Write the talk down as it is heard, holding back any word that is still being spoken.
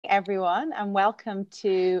everyone, and welcome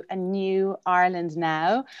to A New Ireland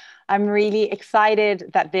Now. I'm really excited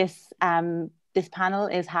that this panel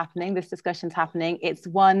is happening, this discussion's happening. It's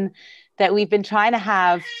one that we've been trying to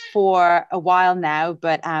have for a while now,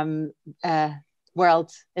 but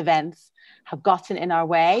world events have gotten in our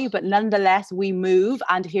way, but nonetheless we move,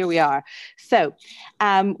 and here we are. So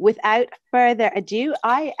without further ado,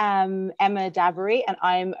 I am Emma Dabiri, and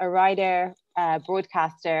I'm a writer,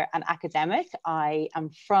 broadcaster and academic. I am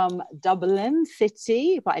from Dublin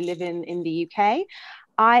City, but I live in the UK.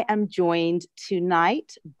 I am joined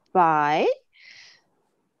tonight by...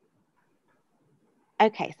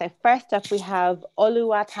 Okay, so first up we have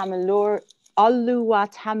Tamilore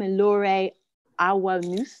Awonusi.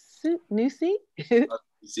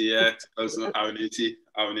 Yeah, Awonusi,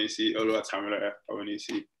 Tamilore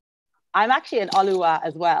Awonusi. I'm actually an Oluwa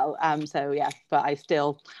as well, so yeah, but I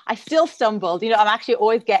still stumbled. You know, I'm actually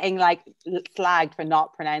always getting like flagged for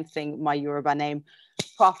not pronouncing my Yoruba name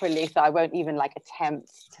properly, so I won't even like attempt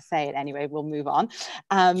to say it anyway. We'll move on.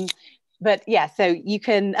 But yeah, so you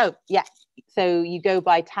can. Oh yeah. So you go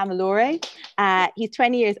by Tamilore. He's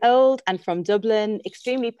 20 years old and from Dublin,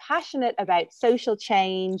 extremely passionate about social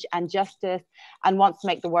change and justice, and wants to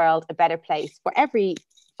make the world a better place for every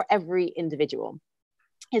individual.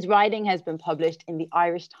 His writing has been published in the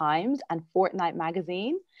Irish Times and Fortnight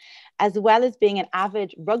magazine, as well as being an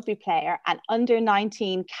avid rugby player and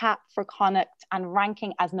under-19 cap for Connacht and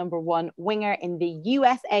ranking as #1 winger in the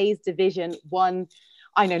USA's Division 1.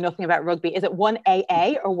 I know nothing about rugby. Is it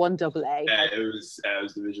 1AA or 1AA? Yeah, it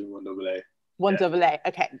was Division 1AA. 1AA,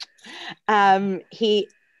 okay.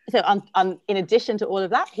 In addition to all of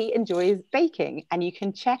that, he enjoys baking, and you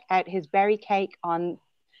can check out his berry cake on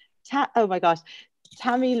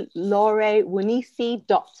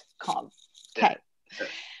TamiloreAwonusi.com. Okay. Yeah.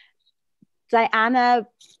 Diana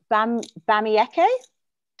Bamimeke.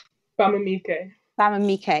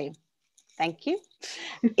 Thank you.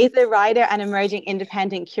 Is a writer and emerging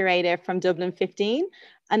independent curator from Dublin 15,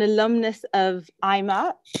 an alumnus of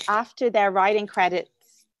IMA. Their writing credits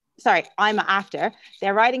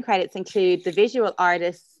include the Visual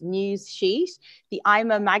Artists News Sheet, the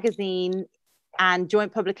IMA magazine, and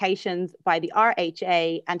joint publications by the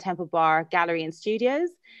RHA and Temple Bar Gallery and Studios.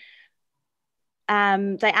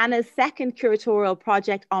 Diana's second curatorial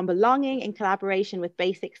project on belonging, in collaboration with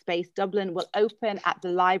Basic Space Dublin, will open at the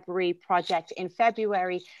Library Project in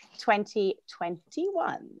February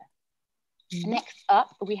 2021. Next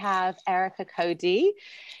up, we have Erica Cody,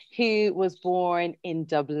 who was born in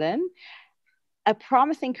Dublin. A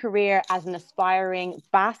promising career as an aspiring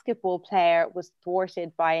basketball player was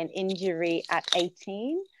thwarted by an injury at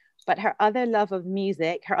 18. But her other love was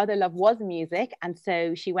music, and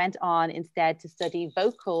so she went on instead to study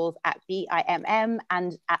vocals at BIMM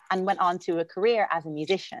and went on to a career as a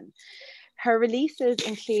musician. Her releases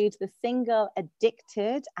include the single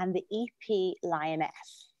Addicted and the EP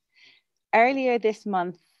Lioness. Earlier this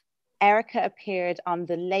month, Erica appeared on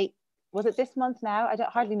was it this month now? I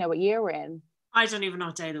hardly know what year we're in. I don't even know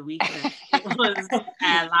what day of the week it is. It was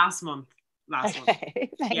last month.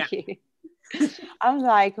 Thank you. I'm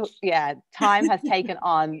like, yeah, time has taken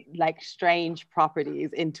on like strange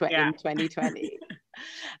properties in 2020.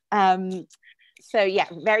 So yeah,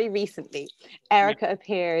 very recently, Erica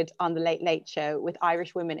appeared on The Late Late Show with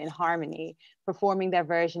Irish Women in Harmony, performing their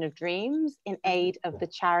version of Dreams in aid of the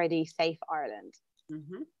charity Safe Ireland.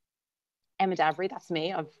 Mm-hmm. Emma Dabiri, that's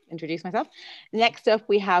me. I've introduced myself. Next up,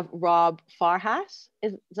 we have Rob Farhat.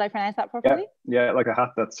 Did I pronounce that properly? Yeah, like a hat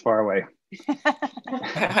that's far away.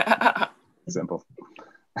 Simple.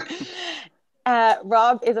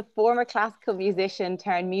 Rob is a former classical musician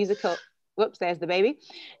turned musical. Whoops, there's the baby.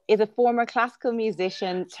 Is a former classical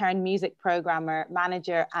musician turned music programmer,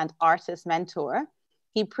 manager, and artist mentor.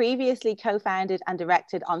 He previously co-founded and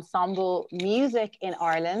directed Ensemble Music in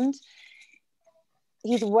Ireland.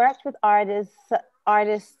 He's worked with artists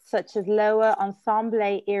such as Loa,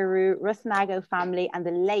 Ensemble Iru, Rusnago Family, and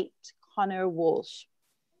the late Conor Walsh.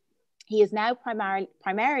 He is now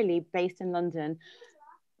primarily based in London.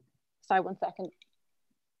 Sorry, one second.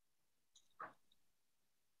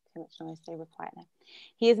 Too much noise, stay quiet now.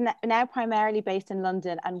 He is now primarily based in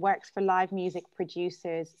London and works for live music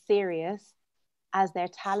producers Sirius as their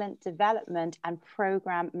talent development and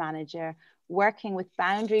program manager, working with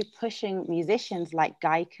boundary-pushing musicians like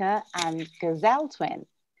Gaika and Gazelle Twin.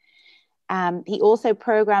 He also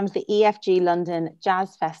programs the EFG London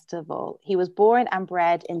Jazz Festival. He was born and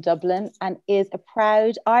bred in Dublin and is a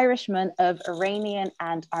proud Irishman of Iranian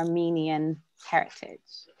and Armenian heritage.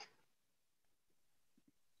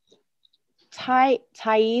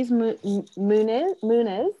 Thais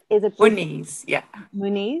Muniz is a Muniz, yeah.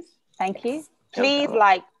 Muniz, thank you. Yes, no Please, problem.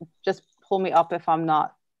 like, just pull me up if I'm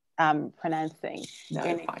not pronouncing No, your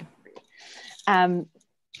you're name. fine.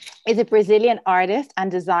 Is a Brazilian artist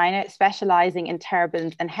and designer specializing in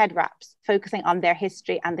turbans and head wraps, focusing on their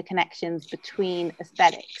history and the connections between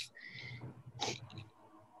aesthetics,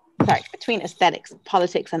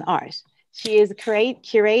 politics, and art. She is a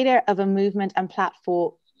curator of a movement and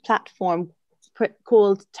platform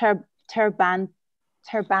called Turbantisi.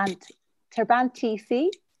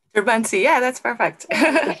 Turbancy, yeah, that's perfect.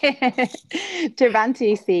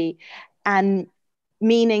 Turbantisi, and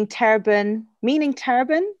meaning turban,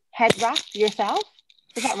 head wrap yourself.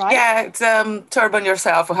 Is that right? Yeah, it's turban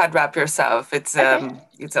yourself or head wrap yourself. It's Okay.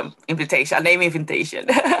 it's an invitation, a name invitation.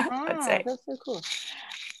 I'd say. That's so cool.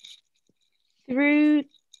 Through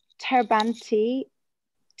Turbantisi,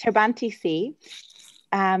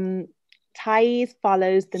 Thais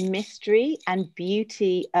follows the mystery and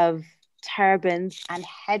beauty of turbans and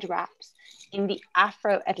head wraps in the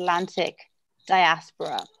Afro-Atlantic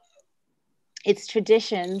diaspora, its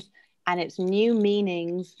traditions and its new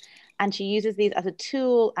meanings, and she uses these as a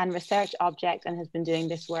tool and research object and has been doing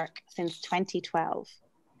this work since 2012.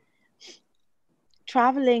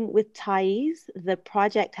 Traveling with Thais, the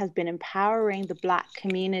project has been empowering the Black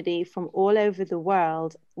community from all over the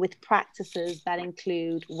world with practices that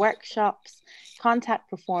include workshops, contact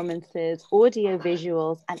performances, audio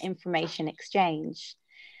visuals, and information exchange.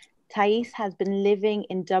 Thais has been living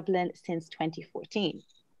in Dublin since 2014.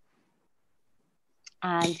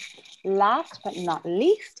 And last but not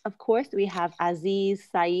least, of course, we have Aziz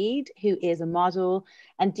Saeed, who is a model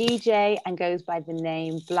and DJ and goes by the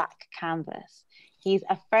name Black Canvas. He's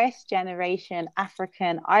a first-generation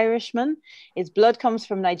African Irishman. His blood comes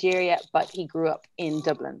from Nigeria, but he grew up in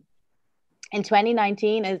Dublin. In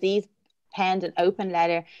 2019, Aziz penned an open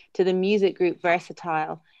letter to the music group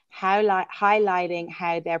Versatile, highlighting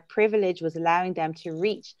how their privilege was allowing them to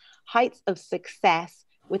reach heights of success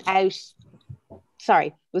but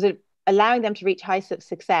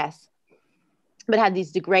had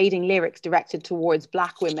these degrading lyrics directed towards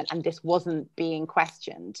Black women, and this wasn't being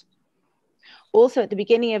questioned. Also, at the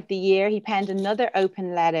beginning of the year, he penned another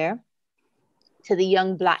open letter to the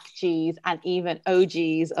young Black Gs and even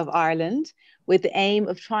OGs of Ireland with the aim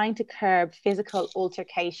of trying to curb physical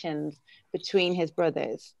altercations between his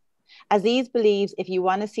brothers. Aziz believes if you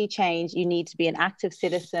want to see change, you need to be an active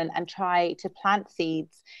citizen and try to plant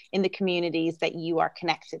seeds in the communities that you are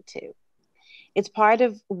connected to. It's part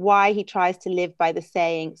of why he tries to live by the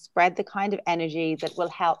saying, spread the kind of energy that will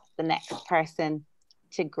help the next person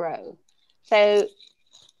to grow. So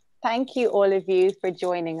thank you all of you for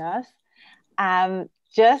joining us.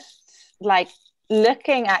 Just like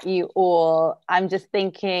looking at you all, I'm just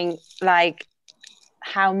thinking like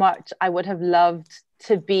how much I would have loved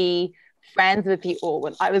to be friends with you all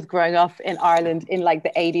when I was growing up in Ireland in like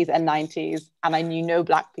the 80s and 90s, and I knew no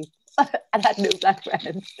Black people and had no Black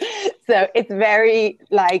friends. So it's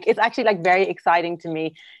actually like very exciting to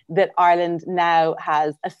me that Ireland now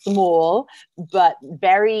has a small but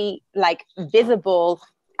very like visible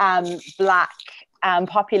Black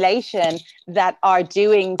population that are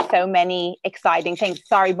doing so many exciting things.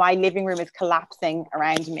 Sorry, my living room is collapsing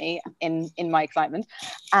around me in my excitement.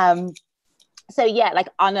 So yeah, like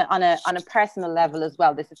on a personal level as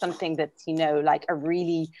well, this is something that's, you know, like a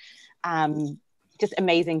really just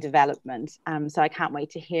amazing development. So I can't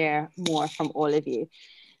wait to hear more from all of you.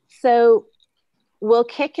 So we'll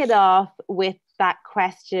kick it off with that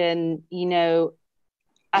question, you know,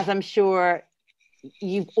 as I'm sure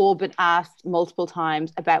you've all been asked multiple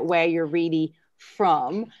times about where you're really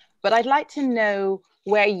from, but I'd like to know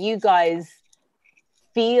where you guys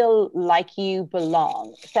feel like you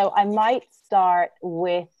belong. So I might start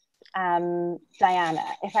with Diana.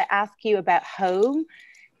 If I ask you about home,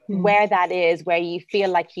 where that is, where you feel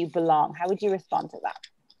like you belong, how would you respond to that?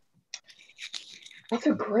 That's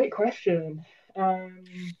a great question. I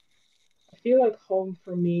feel like home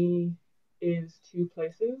for me is two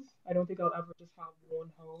places. I don't think I'll ever just have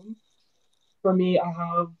one home. For me, I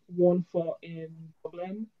have one foot in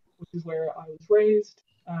Dublin, which is where I was raised,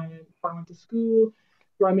 and where I went to school,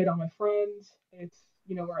 where I made all my friends. It's,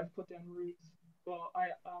 you know, where I've put down roots. But I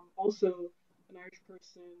am also an Irish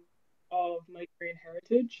person of Nigerian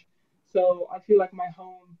heritage. So I feel like my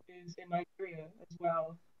home is in Nigeria as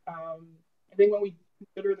well. I think when we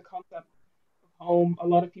consider the concept of home, a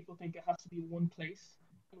lot of people think it has to be one place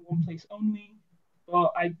and one place only.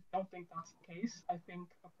 But I don't think that's the case. I think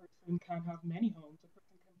a person can have many homes. A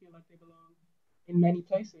person can feel like they belong in many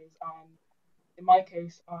places. And in my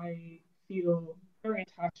case, I feel very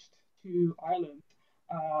attached to Ireland.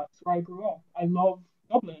 It's where I grew up. I love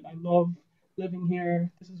Dublin. I love living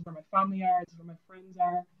here. This is where my family are. This is where my friends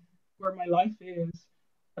are, where my life is.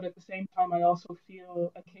 But at the same time, I also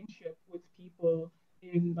feel a kinship with people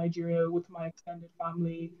in Nigeria, with my extended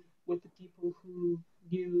family, with the people who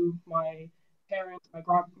knew my parents, my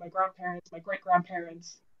grandparents, my great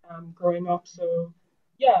grandparents, growing up. So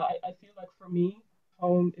yeah, I feel like for me,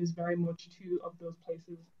 home is very much two of those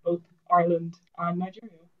places, both Ireland and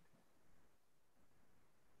Nigeria.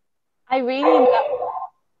 I really love.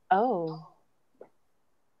 Oh,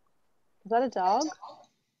 is that a dog?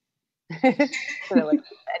 So anyway,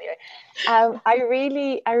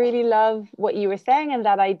 I really love what you were saying, and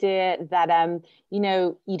that idea that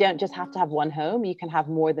you don't just have to have one home, you can have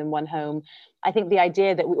more than one home. I think the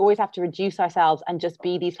idea that we always have to reduce ourselves and just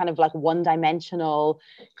be these kind of like one-dimensional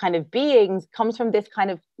kind of beings comes from this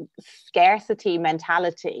kind of scarcity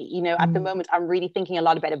mentality. At the moment, I'm really thinking a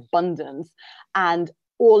lot about abundance and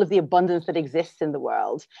all of the abundance that exists in the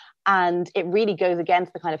world. And it really goes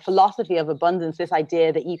against the kind of philosophy of abundance, this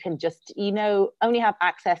idea that you can just, only have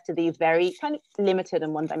access to these very kind of limited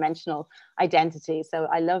and one-dimensional identities. So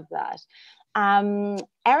I love that.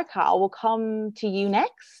 Erica, I will come to you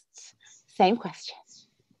next. Same question.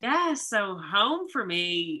 Yeah, so home for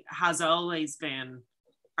me has always been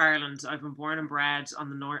Ireland. I've been born and bred on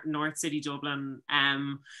the North City, Dublin.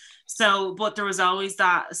 But there was always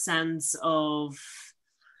that sense of,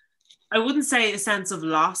 I wouldn't say a sense of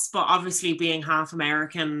loss, but obviously being half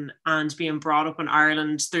American and being brought up in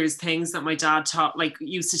Ireland, there's things that my dad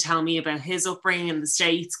used to tell me about his upbringing in the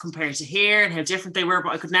States compared to here and how different they were,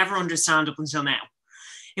 but I could never understand up until now,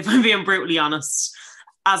 if I'm being brutally honest.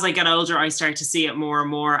 As I get older, I start to see it more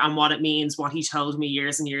and more and what it means, what he told me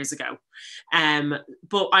years and years ago.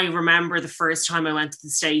 But I remember the first time I went to the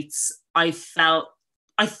States, I felt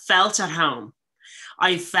at home.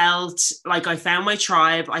 I felt like I found my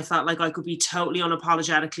tribe. I felt like I could be totally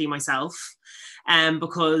unapologetically myself.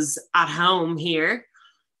 Because at home here,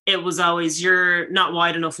 it was always, you're not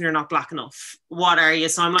white enough and you're not black enough. What are you?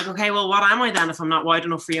 So I'm like, okay, well, what am I then if I'm not white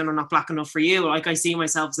enough for you and I'm not black enough for you? Like, I see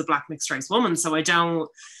myself as a black mixed race woman. So I don't,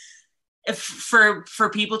 for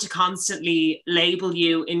people to constantly label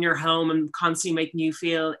you in your home and constantly making you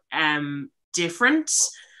feel different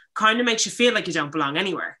kind of makes you feel like you don't belong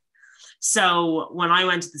anywhere. So when I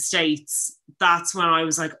went to the States, that's when I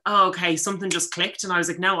was like, oh, okay, something just clicked. And I was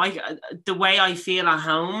like, no, the way I feel at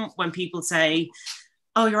home when people say,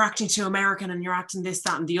 oh, you're acting too American and you're acting this,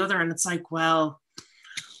 that, and the other. And it's like, well,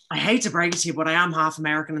 I hate to break it to you, but I am half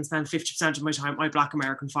American and spend 50% of my time with my Black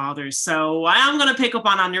American fathers. So I am going to pick up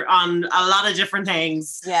on a lot of different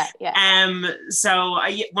things. Yeah. So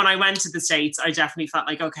when I went to the States, I definitely felt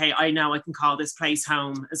like, okay, I know I can call this place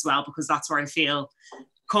home as well, because that's where I feel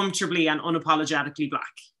comfortably and unapologetically Black,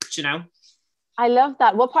 I love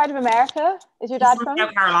that. What part of America is your dad from?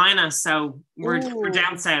 South Carolina, so we're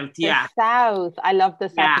down south. Yeah, the South. I love the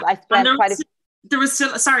South. Yeah. I spent there was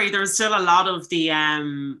still a lot of the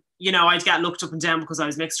I'd get looked up and down because I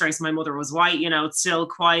was mixed race. My mother was white. It's still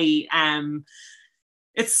quite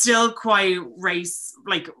race,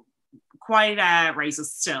 like quite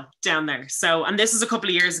racist still down there. So, and this is a couple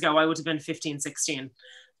of years ago. I would have been 15, 16.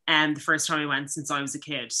 And the first time I went since I was a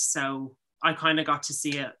kid. So I kind of got to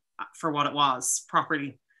see it for what it was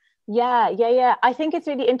properly. Yeah. I think it's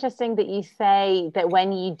really interesting that you say that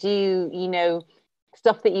when you do,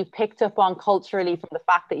 stuff that you've picked up on culturally from the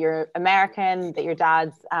fact that you're American, that your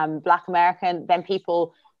dad's Black American, then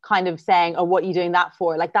people kind of saying, oh, what are you doing that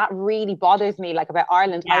for? Like, that really bothers me, like, about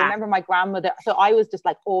Ireland. Yeah. I remember my grandmother, so I was just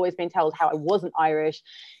like always being told how I wasn't Irish,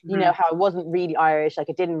 how I wasn't really Irish, like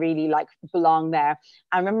I didn't really like belong there.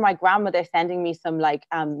 I remember my grandmother sending me some like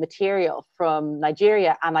material from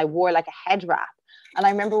Nigeria, and I wore like a head wrap. And I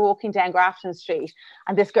remember walking down Grafton Street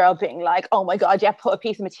and this girl being like, oh my God, yeah, put a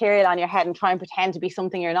piece of material on your head and try and pretend to be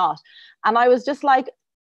something you're not. And I was just like,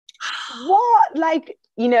 what? Like,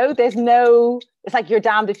 there's no, it's like, you're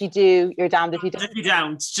damned if you do, you're damned if you don't. If you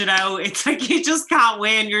don't, it's like, you just can't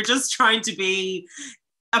win. You're just trying to be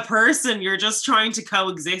a person. You're just trying to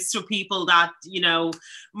coexist with people that,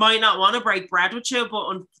 might not want to break bread with you,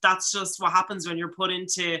 but that's just what happens when you're put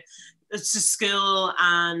into school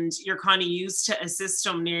and you're kind of used to a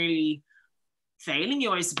system nearly failing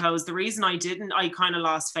you, I suppose. The reason I kind of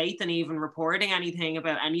lost faith in even reporting anything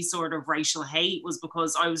about any sort of racial hate was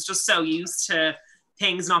because I was just so used to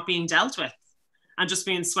things not being dealt with and just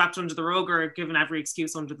being swept under the rug or given every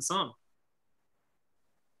excuse under the sun.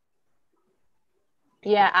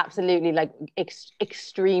 Yeah, absolutely. Like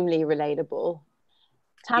extremely relatable.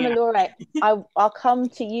 Tamilore, yeah. I'll come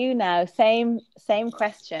to you now. Same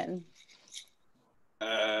question.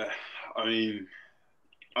 I mean,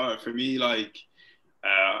 for me, like,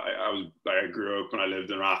 I grew up when I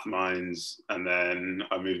lived in Rathmines, and then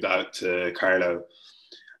I moved out to Carlow,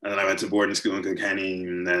 and then I went to boarding school in Kilkenny,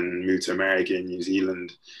 and then moved to America and New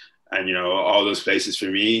Zealand, and all those places for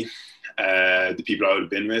me, the people I would have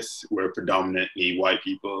been with were predominantly white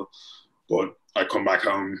people, but I'd come back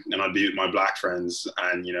home and I'd be with my black friends,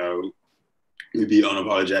 and we'd be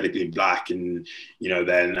unapologetically black, and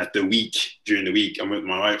then during the week I'm with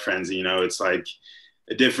my white friends, and it's like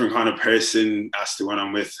a different kind of person as to when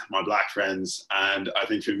I'm with my black friends. And I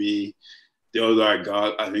think for me, the older I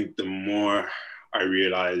got, I think the more I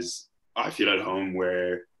realize I feel at home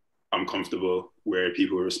where I'm comfortable, where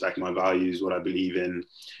people respect my values, what I believe in,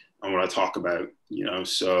 and what I talk about,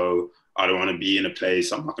 so I don't want to be in a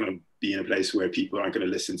place, I'm not going to be in a place where people aren't going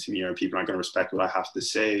to listen to me, or people aren't going to respect what I have to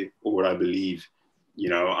say or what I believe.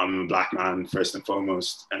 I'm a black man first and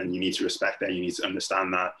foremost, and you need to respect that. You need to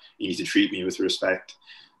understand that. You need to treat me with respect.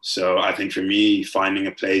 So I think for me, finding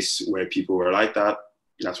a place where people were like that,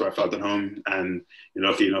 that's where I felt at home. And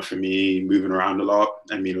lucky enough for me, moving around a lot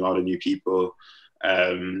and meeting a lot of new people,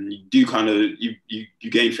 you do kind of you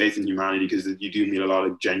gain faith in humanity, because you do meet a lot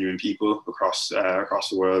of genuine people across the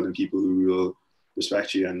world, and people who will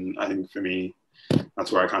respect you. And I think for me,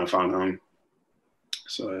 that's where I kind of found home.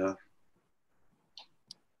 So yeah.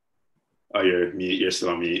 Oh, you're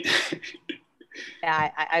still on mute.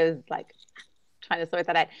 Yeah, I was like trying to sort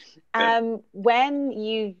that out. When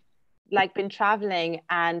you've like been traveling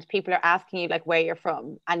and people are asking you like where you're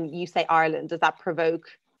from, and you say Ireland, does that provoke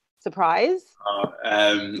surprise?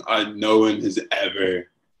 No one has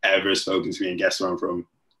ever spoken to me and guessed where I'm from,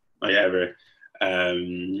 like ever.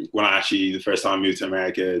 When the first time I moved to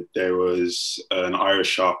America, there was an Irish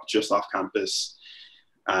shop just off campus,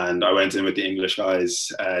 and I went in with the English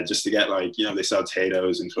guys just to get they sell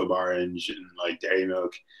potatoes and Club Orange and like dairy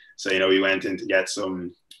milk. So, we went in to get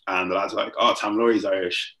some, and the lads were like, "Oh, Tamilore's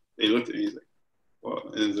Irish." They looked at me, he's like, "What?"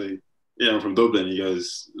 And he's like, "Yeah, I'm from Dublin." He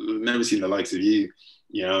goes, "Never seen the likes of you."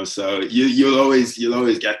 So you'll always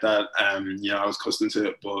get that. I was accustomed to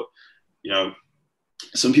it, but,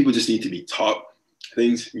 some people just need to be taught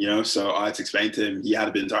things, so I had to explain to him. He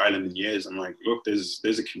hadn't been to Ireland in years. I'm like, look,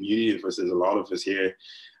 there's a community of us, there's a lot of us here,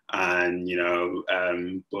 and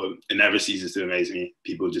but it never ceases to amaze me.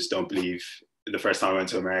 People just don't believe. The first time I went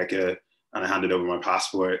to America and I handed over my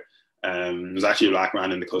passport, there was actually a black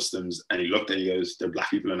man in the customs, and he looked and he goes, "There are black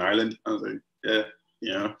people in Ireland?" I was like,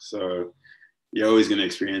 yeah, so you're always going to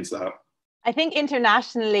experience that. I think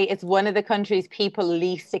internationally it's one of the countries people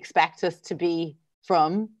least expect us to be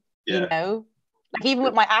from. Like even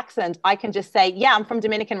with my accent, I can just say, yeah, I'm from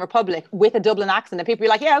Dominican Republic with a Dublin accent, and people are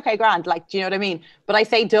like, yeah, okay, grand. Like, do you know what I mean? But I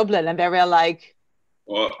say Dublin and they're real like,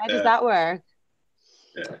 how does that work?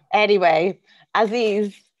 Yeah. Anyway,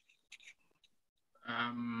 Aziz.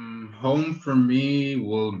 Home for me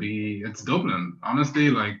it's Dublin. Honestly,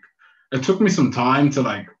 like it took me some time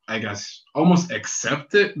to I guess almost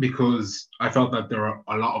accept it, because I felt that there are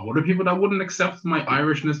a lot of other people that wouldn't accept my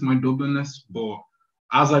Irishness, my Dublinness. But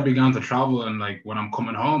as I began to travel, and when I'm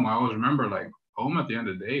coming home, I always remember home at the end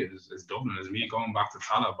of the day is Dublin, is me going back to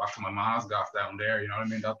Tallaght, back to my ma's gaff down there. You know what I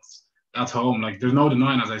mean? That's home. There's no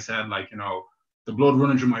denying, as I said, the blood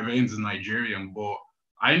running through my veins is Nigerian, but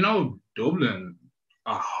I know Dublin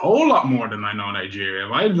a whole lot more than I know Nigeria.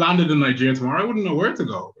 If I landed in Nigeria tomorrow, I wouldn't know where to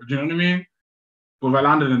go. Do you know what I mean? But if I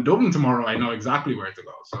landed in Dublin tomorrow, I know exactly where to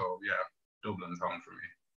go. So yeah, Dublin's home for me.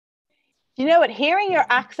 You know what? Hearing your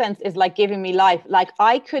accents is like giving me life.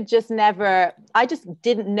 I just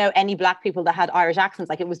didn't know any black people that had Irish accents.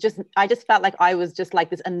 I just felt like I was just like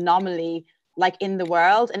this anomaly, in the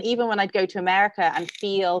world. And even when I'd go to America and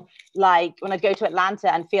feel like, when I'd go to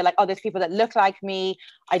Atlanta and feel like, oh, there's people that look like me,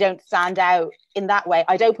 I don't stand out in that way,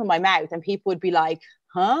 I'd open my mouth and people would be like,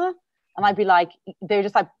 huh? And I'd be like, they're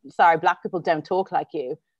just like, sorry, black people don't talk like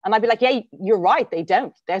you. And I'd be like, yeah, you're right, they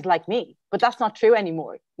don't. There's like me. But that's not true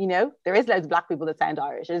anymore. There is loads of black people that sound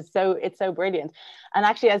Irish. It's so brilliant. And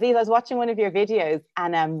actually, Aziz, I was watching one of your videos,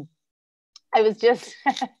 and I was just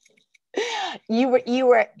you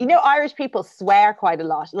were Irish people swear quite a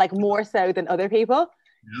lot, more so than other people.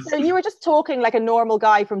 Yes. So you were just talking like a normal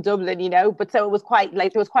guy from Dublin, but so it was quite there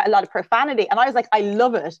was quite a lot of profanity, and I was like, I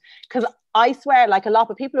love it, because I swear like a lot,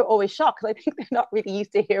 but people are always shocked because I think they're not really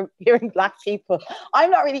used to hearing black people. I'm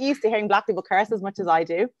not really used to hearing black people curse as much as I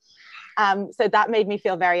do. So that made me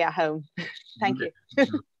feel very at home. Thank you.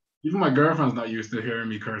 Even my girlfriend's not used to hearing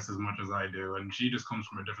me curse as much as I do, and she just comes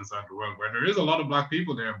from a different side of the world where there is a lot of black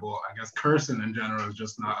people there, but I guess cursing in general is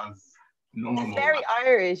just not as normal. It's very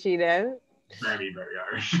Irish, Very, very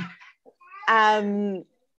Irish.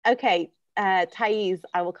 Okay, Thais,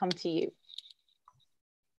 I will come to you.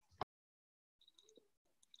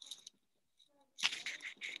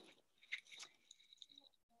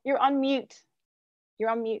 You're on mute. You're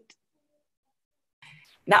on mute.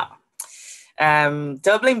 Now,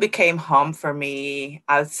 Dublin became home for me,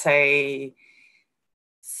 I would say,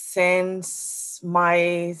 since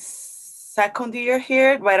my second year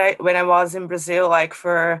here, when I was in Brazil, like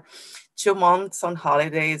for 2 months on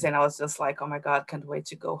holidays, and I was just like, oh my God, can't wait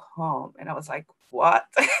to go home. And I was like, what?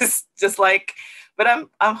 It's just like, but I'm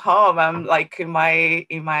home. I'm like in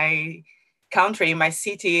my country, in my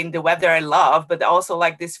city, in the weather I love, but also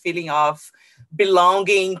like this feeling of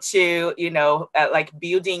belonging to, like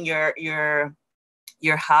building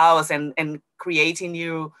your house and creating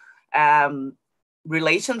new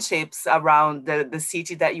relationships around the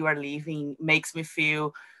city that you are living makes me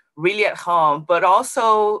feel really at home. But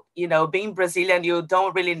also, being Brazilian, you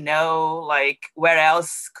don't really know like where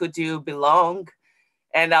else could you belong.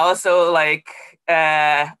 And also like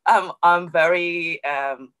I'm very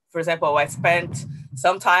for example, I spent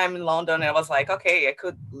some time in London and I was like, okay, I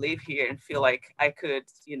could live here and feel like I could,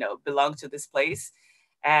 belong to this place.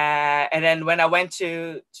 And then when I went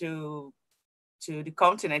to the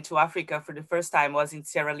continent, to Africa for the first time, was in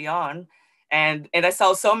Sierra Leone. And I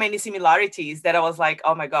saw so many similarities that I was like,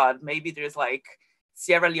 oh my God, maybe there's like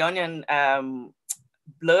Sierra Leonean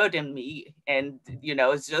blood in me. And,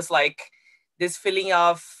 it's just like this feeling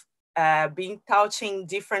of being touching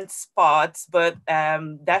different spots, but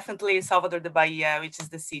definitely Salvador de Bahia, which is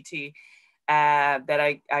the city that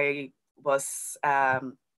I was,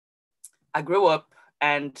 I grew up,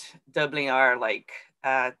 and Dublin are like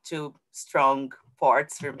two strong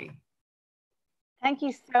parts for me. Thank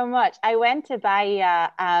you so much. I went to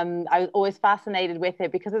Bahia. I was always fascinated with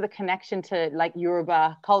it because of the connection to like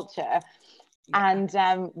Yoruba culture. Yeah.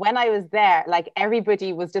 And when I was there, like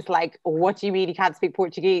everybody was just like, what do you mean you can't speak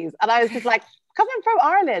Portuguese? And I was just like, because I'm from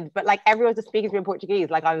Ireland, but like everyone's just speaking to me in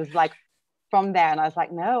Portuguese. Like I was like from there, and I was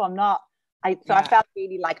like, no, I'm not. I felt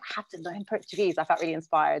really like I have to learn Portuguese. I felt really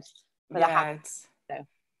inspired. So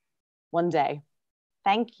one day.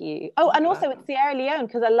 Thank you. Oh, and also it's Sierra Leone,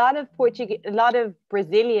 because a lot of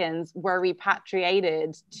Brazilians were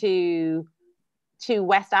repatriated to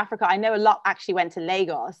West Africa. I know a lot actually went to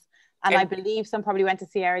Lagos, and I believe some probably went to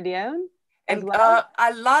Sierra Leone. And well.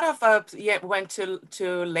 A lot of went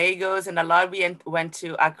to Lagos, and a lot went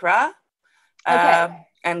to Accra. Okay.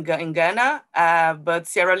 And in Ghana, but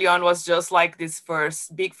Sierra Leone was just like this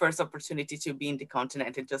big first opportunity to be in the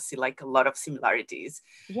continent and just see like a lot of similarities.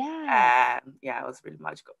 Yeah. It was really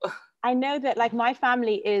magical. I know that like my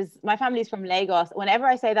family is from Lagos. Whenever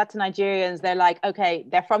I say that to Nigerians, they're like, okay,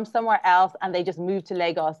 they're from somewhere else and they just moved to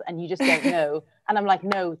Lagos and you just don't know. And I'm like,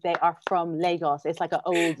 no, they are from Lagos. It's like an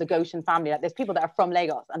old Lagosian family. Like there's people that are from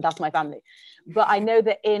Lagos, and that's my family. But I know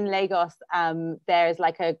that in Lagos, there's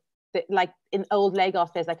like in old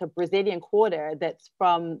Lagos, there's like a Brazilian quarter that's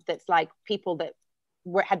like people that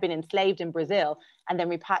had been enslaved in Brazil and then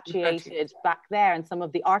repatriated back there, and some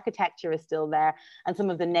of the architecture is still there and some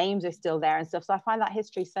of the names are still there and stuff. So I find that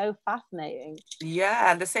history so fascinating.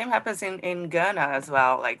 Yeah, and the same happens in Ghana as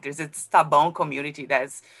well. Like there's a Stabon community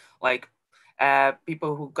that's like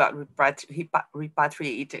people who got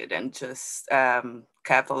repatriated and just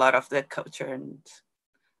kept a lot of the culture and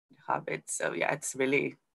habits. So yeah, it's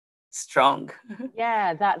really strong.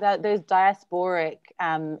 Yeah, that those diasporic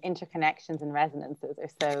interconnections and resonances are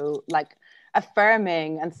so like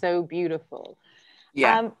affirming and so beautiful.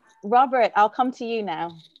 Yeah. Robert, I'll come to you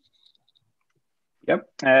now.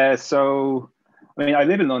 Yep. So I mean, I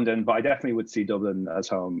live in London, but I definitely would see Dublin as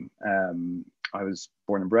home. I was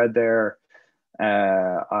born and bred there.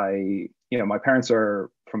 My parents are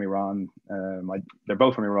from Iran. They're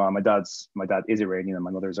both from Iran. My dad is Iranian and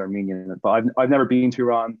my mother's Armenian. But I've never been to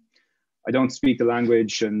Iran. I don't speak the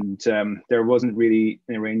language, and there wasn't really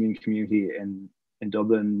an Iranian community in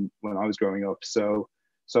Dublin when I was growing up. So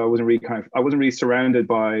I wasn't really surrounded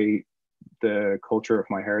by the culture of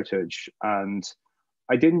my heritage, and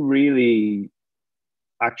I didn't really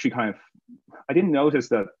actually I didn't notice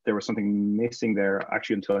that there was something missing there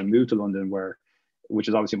actually until I moved to London, which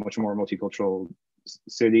is obviously a much more multicultural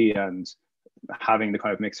city, and having the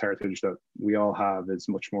kind of mixed heritage that we all have is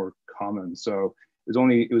much more common. So it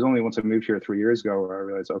was only once I moved here 3 years ago where I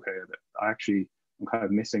realized, okay, I'm kind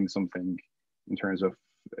of missing something in terms of,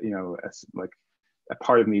 like a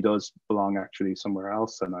part of me does belong actually somewhere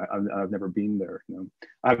else, and I've never been there.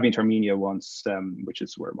 I've been to Armenia once, which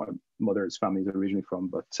is where my mother's family is originally from.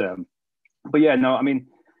 But yeah, no, I mean,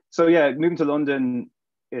 so yeah, moving to London,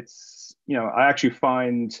 it's, I actually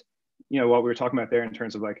find, what we were talking about there in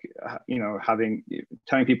terms of like,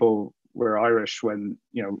 telling people we're Irish when,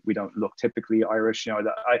 you know, we don't look typically Irish. You know,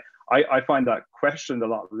 that I find that questioned a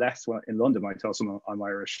lot less in London when I tell someone I'm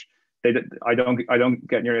Irish. I don't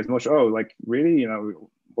get nearly as much. Oh, like really? You know,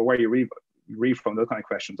 well, where you read from, those kind of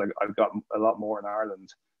questions. I've got a lot more in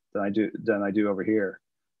Ireland than I do over here.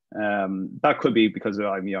 That could be because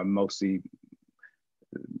I'm, you know, mostly,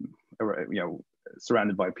 you know,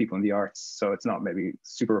 surrounded by people in the arts, so it's not maybe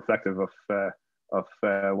super reflective of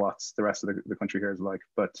what's the rest of the country here is like.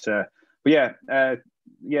 But yeah,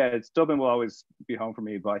 it's Dublin will always be home for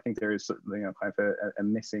me. But I think there is, you know, kind of a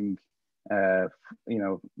missing, you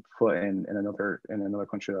know, foot in another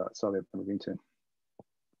country that I've never been to.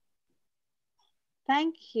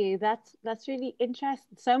 Thank you. That's really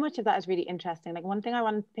interesting. So much of that is really interesting. Like, one thing I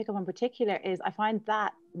want to pick up in particular is I find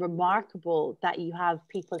that remarkable that you have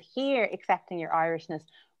people here accepting your Irishness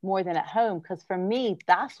more than at home. Because for me,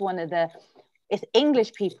 that's one of it's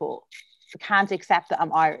English people who can't accept that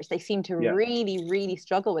I'm Irish. They seem to really, really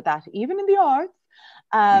struggle with that, even in the arts.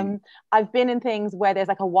 I've been in things where there's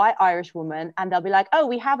like a white Irish woman and they'll be like, oh,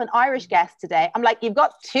 we have an Irish guest today. I'm like, you've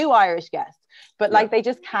got 2 Irish guests, but like they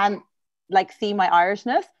just can't like see my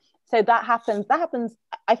Irishness. So that happens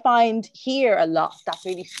I find here a lot. That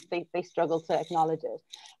really they struggle to acknowledge it.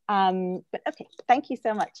 But okay, thank you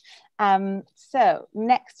so much. So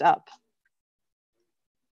next up,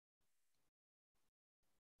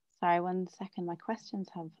 sorry, 1 second, my questions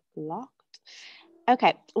have locked.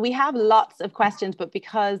 Okay, we have lots of questions, but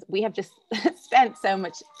because we have just spent so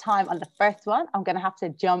much time on the first one, I'm going to have to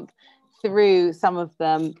jump through some of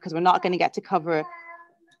them because we're not going to get to cover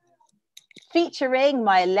featuring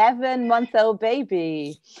my 11-month-old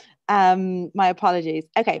baby. My apologies.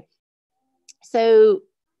 Okay, so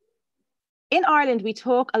in Ireland, we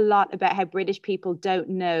talk a lot about how British people don't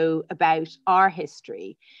know about our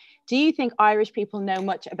history. Do you think Irish people know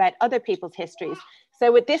much about other people's histories?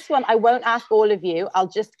 So with this one, I won't ask all of you. I'll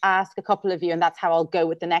just ask a couple of you, and that's how I'll go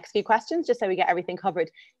with the next few questions, just so we get everything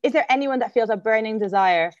covered. Is there anyone that feels a burning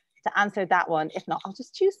desire to answer that one? If not, I'll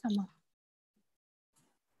just choose someone.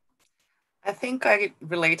 I think I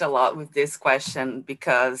relate a lot with this question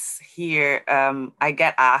because here I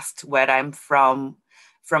get asked where I'm from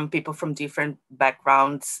people from different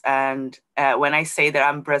backgrounds. And when I say that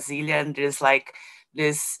I'm Brazilian, there's like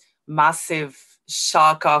this massive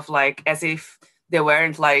shock of like, as if there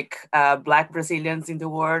weren't like Black Brazilians in the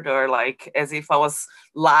world, or like as if I was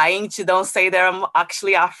lying to don't say that I'm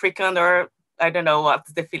actually African, or I don't know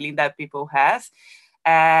what's the feeling that people have.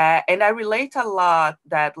 And I relate a lot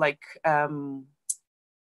that like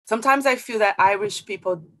sometimes I feel that Irish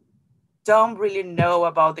people don't really know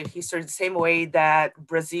about the history the same way that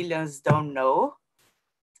Brazilians don't know,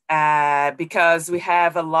 because we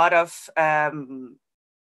have a lot of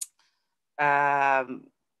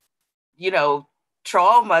you know,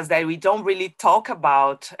 traumas that we don't really talk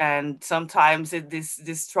about, and sometimes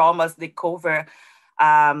these traumas, they cover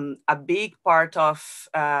a big part of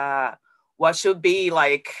what should be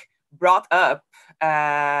like brought up.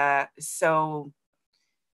 So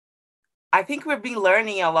I think we've been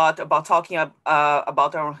learning a lot about talking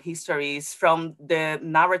about our histories from the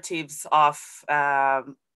narratives of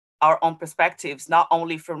our own perspectives, not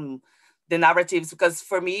only from the narratives, because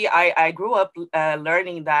for me, I grew up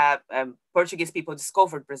learning that Portuguese people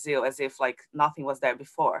discovered Brazil as if like nothing was there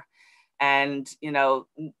before. And, you know,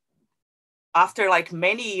 after like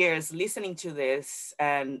many years listening to this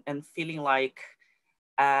and feeling like,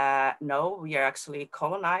 no, we are actually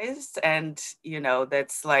colonized. And, you know,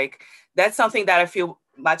 that's something that I feel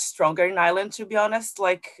much stronger in Ireland, to be honest,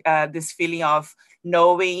 like this feeling of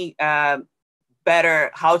knowing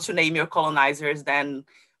better how to name your colonizers than,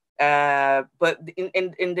 but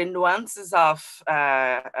in the nuances of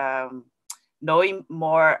knowing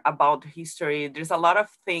more about history, there's a lot of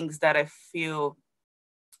things that I feel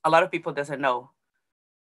a lot of people doesn't know.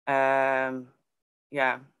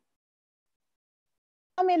 Yeah.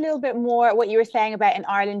 Tell me a little bit more what you were saying about in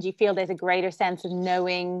Ireland. Do you feel there's a greater sense of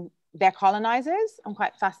knowing their colonizers? I'm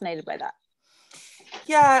quite fascinated by that.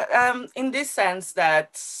 Yeah, in this sense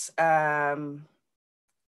that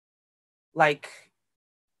like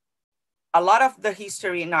a lot of the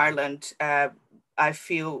history in Ireland, I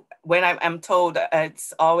feel when I'm told,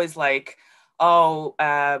 it's always like, oh,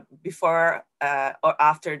 before or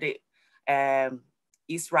after the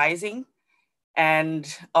East Rising,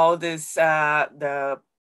 and all this, the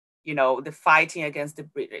fighting against the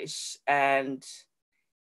British. And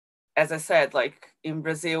as I said, like in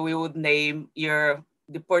Brazil, we would name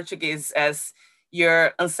the Portuguese as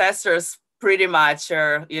your ancestors pretty much,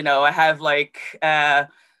 or, you know, I have like, I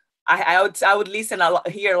would listen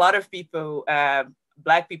hear a lot of people,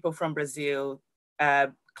 Black people from Brazil,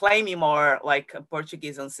 claiming more like a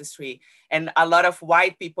Portuguese ancestry, and a lot of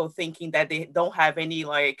white people thinking that they don't have any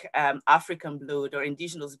like African blood or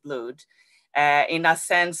indigenous blood, in a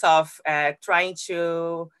sense of trying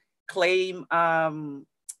to claim kind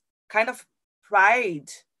of pride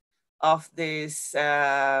of this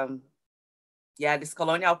this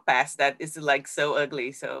colonial past that is like so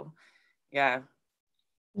ugly. So yeah.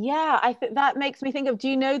 Yeah, I think that makes me think of, do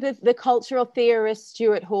you know the cultural theorist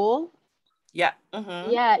Stuart Hall? Yeah.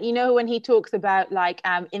 Mm-hmm. Yeah, you know, when he talks about like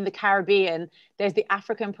in the Caribbean, there's the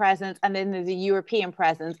African presence and then there's the European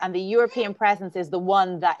presence, and the European presence is the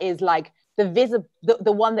one that is like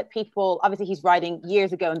the one that people, obviously he's writing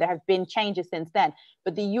years ago and there have been changes since then,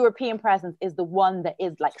 but the European presence is the one that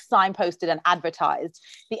is like signposted and advertised.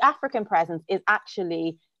 The African presence is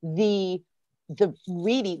actually the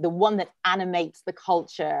really the one that animates the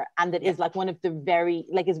culture, and that is like one of the very,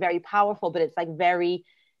 like, is very powerful, but it's like very,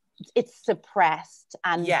 it's suppressed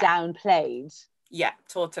and downplayed. Yeah,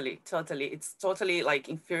 totally. It's totally like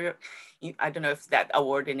inferior. I don't know if that a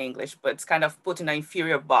word in English, but it's kind of put in an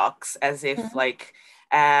inferior box, as if like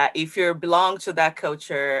if you belong to that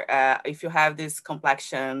culture, if you have this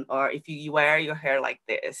complexion, or if you wear your hair like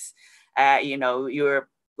this, you know, you're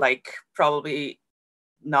like probably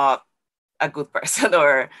not a good person,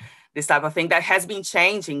 or this type of thing. That has been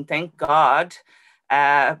changing, thank God.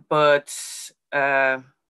 But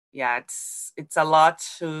yeah, it's a lot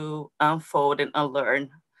to unfold and unlearn.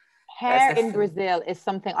 Hair in Brazil is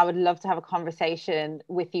something I would love to have a conversation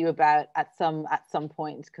with you about at some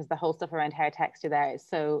point, because the whole stuff around hair texture there is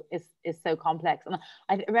so complex. And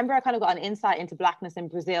I remember I kind of got an insight into blackness in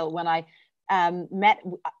Brazil when I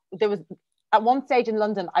there was at one stage in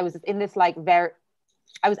London, I was in this like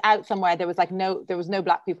I was out somewhere, there was no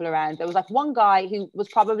black people around. There was like one guy who was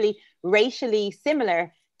probably racially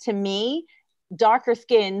similar to me, darker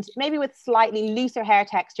skinned, maybe with slightly looser hair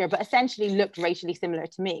texture, but essentially looked racially similar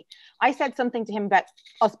to me. I said something to him about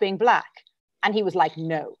us being black, and he was like,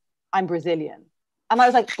 no, I'm Brazilian. And I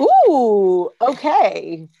was like, ooh,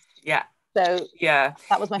 okay. Yeah. So yeah,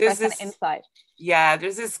 that was my first kind of insight. Yeah,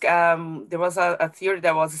 there's this, there was a theory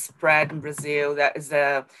that was spread in Brazil that is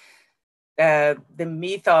the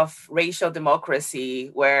myth of racial democracy,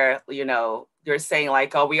 where, you know, they're saying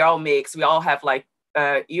like, oh, we all mix, we all have like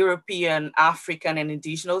European, African, and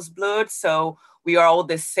indigenous blood, so we are all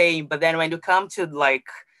the same. But then when you come to like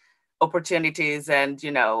opportunities and,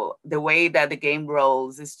 you know, the way that the game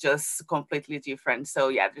rolls is just completely different. So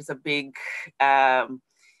yeah, there's a big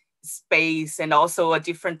space, and also a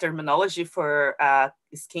different terminology for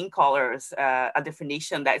skin colors, a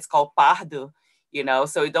definition that is called pardo, you know,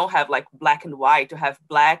 so you don't have like black and white, you have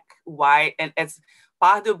black, white, and it's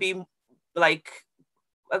pardo be like,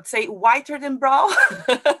 let's say, whiter than brown,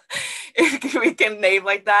 if we can name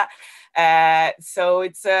like that. So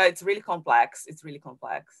it's really complex. It's really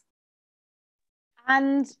complex.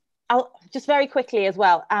 And I'll just very quickly as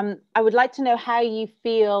well, I would like to know how you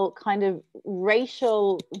feel kind of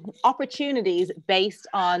racial opportunities based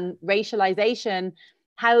on racialization,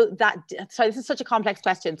 how that, sorry, this is such a complex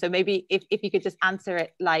question, so maybe if you could just answer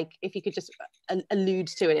it, like if you could just allude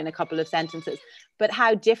to it in a couple of sentences, but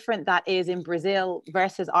how different that is in Brazil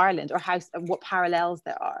versus Ireland, or what parallels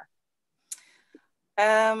there are.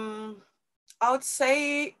 I would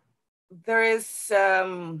say there is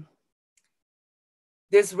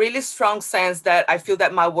this really strong sense that I feel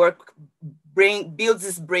that my work builds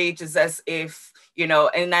these bridges, as if, you know,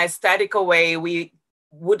 in an aesthetical way, we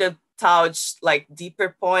would have touched like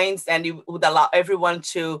deeper points, and it would allow everyone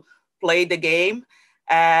to play the game.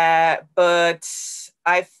 But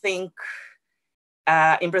I think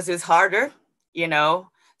in Brazil it's harder, you know,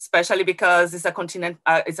 especially because it's a continent,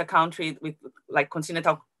 it's a country with like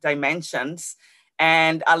continental dimensions,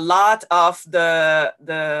 and a lot of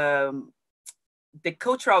the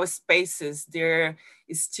cultural spaces there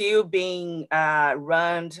is still being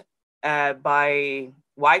run by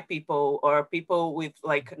white people, or people with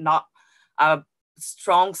like not a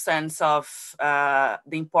strong sense of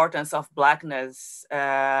the importance of Blackness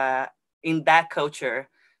in that culture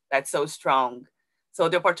that's so strong. So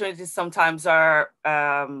the opportunities sometimes are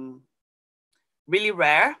really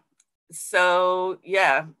rare. So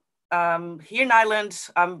yeah, here in Ireland,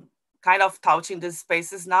 I'm kind of touching these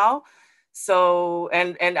spaces now. So,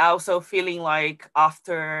 and also feeling like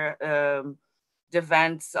after the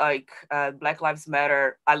events like Black Lives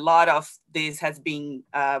Matter, a lot of this has been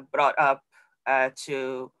brought up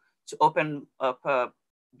to open up a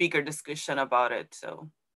bigger discussion about it. So,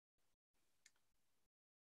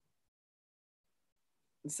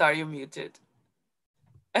 sorry, you're muted.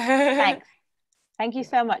 Thanks. Thank you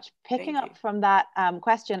so much. Picking Thank up you. from that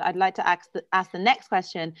question, I'd like to ask the next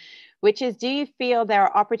question, which is, do you feel there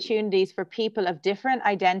are opportunities for people of different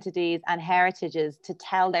identities and heritages to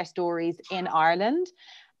tell their stories in Ireland?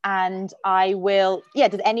 And I will, yeah,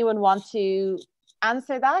 does anyone want to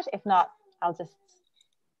answer that? If not, I'll just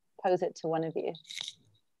pose it to one of you.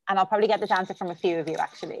 And I'll probably get this answer from a few of you,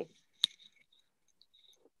 actually.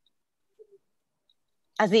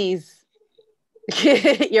 Aziz,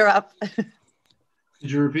 you're up. Did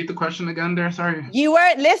you repeat the question again there? Sorry. You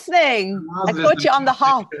weren't listening. I put you on the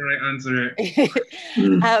hop. Right answer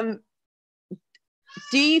it.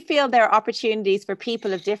 Do you feel there are opportunities for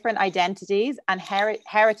people of different identities and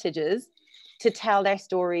heritages to tell their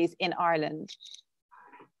stories in Ireland?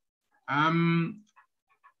 I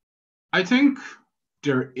think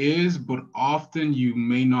there is, but often you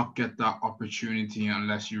may not get that opportunity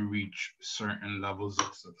unless you reach certain levels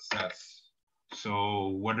of success.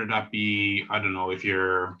 So whether that be, I don't know, if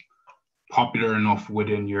you're popular enough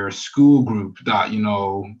within your school group that, you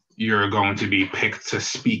know, you're going to be picked to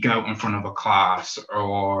speak out in front of a class,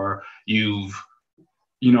 or you've,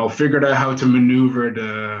 you know, figured out how to maneuver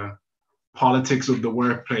the politics of the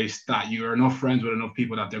workplace, that you're enough friends with enough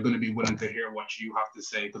people that they're going to be willing to hear what you have to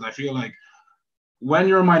say. Because I feel like when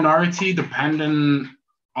you're a minority, depending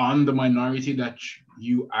on the minority that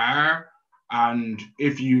you are, and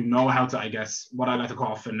if you know how to, I guess, what I like to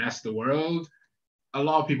call finesse the world, a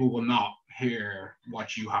lot of people will not hear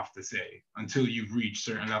what you have to say until you've reached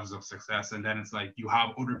certain levels of success. And then it's like you have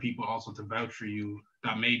other people also to vouch for you,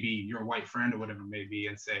 that maybe your white friend or whatever it may be,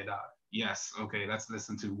 and say that, yes, okay, let's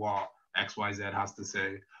listen to what XYZ has to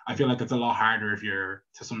say. I feel like it's a lot harder if you're,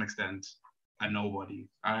 to some extent, a nobody.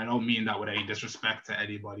 And I don't mean that with any disrespect to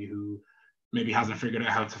anybody who maybe hasn't figured out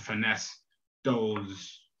how to finesse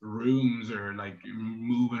those rooms or like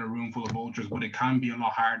move in a room full of vultures, but it can be a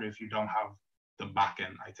lot harder if you don't have the back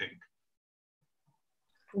end, I think.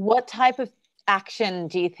 What type of action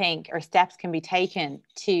do you think or steps can be taken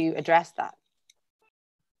to address that?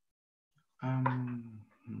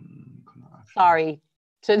 Sorry,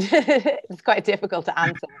 it's quite difficult to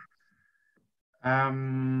answer.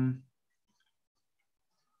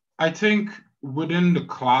 I think within the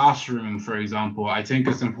classroom, for example, I think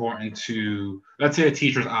it's important to, let's say a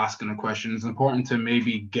teacher's asking a question, it's important to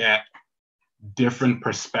maybe get different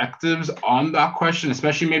perspectives on that question,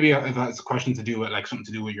 especially maybe if it's a question to do with like something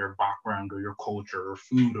to do with your background or your culture or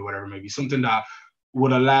food or whatever, maybe something that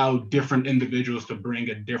would allow different individuals to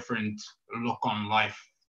bring a different look on life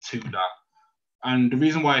to that. And the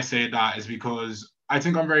reason why I say that is because I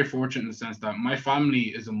think I'm very fortunate in the sense that my family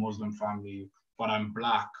is a Muslim family, but I'm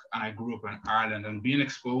Black and I grew up in Ireland, and being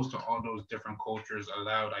exposed to all those different cultures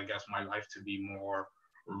allowed, I guess, my life to be more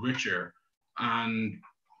richer. And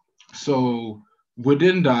so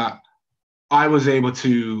within that, I was able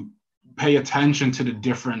to pay attention to the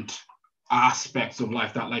different aspects of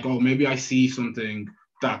life that, like, oh, maybe I see something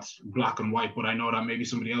that's Black and white, but I know that maybe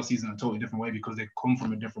somebody else sees it in a totally different way because they come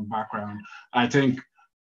from a different background. I think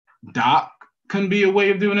that can be a way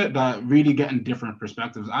of doing it, that really getting different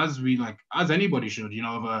perspectives, as anybody should. You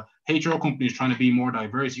know, if a HRO company is trying to be more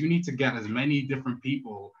diverse, you need to get as many different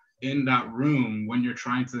people in that room when you're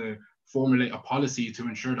trying to formulate a policy to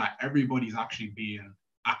ensure that everybody's actually being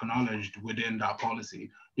acknowledged within that policy.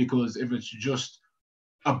 Because if it's just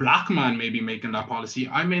a Black man maybe making that policy,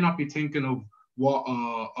 I may not be thinking of what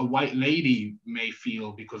a white lady may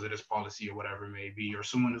feel because of this policy or whatever it may be, or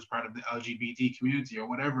someone who's part of the LGBT community or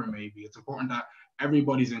whatever it may be. It's important that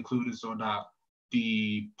everybody's included so that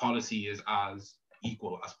the policy is as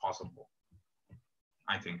equal as possible,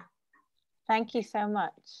 I think. Thank you so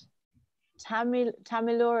much.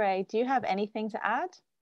 Tamilore, do you have anything to add?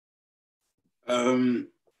 I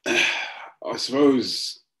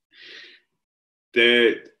suppose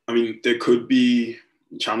there could be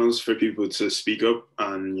channels for people to speak up,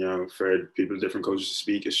 and you know, for people of different cultures to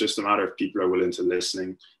speak. It's just a matter of people are willing to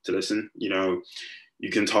listen. You know, you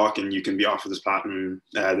can talk and you can be offered this platform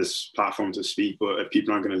to speak, but if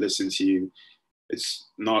people aren't going to listen to you, it's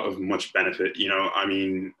not of much benefit. You know, I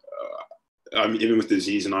mean, even with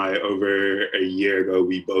Aziz and I, over a year ago,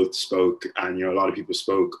 we both spoke, and you know, a lot of people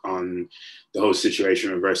spoke on the whole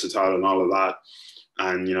situation of Versatile and all of that,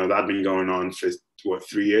 and you know, that had been going on for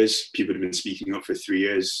 3 years. People had been speaking up for 3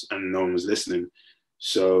 years, and no one was listening.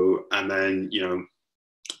 So, and then you know,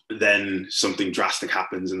 then something drastic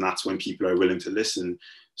happens, and that's when people are willing to listen.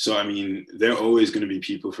 So, I mean, there are always going to be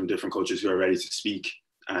people from different cultures who are ready to speak,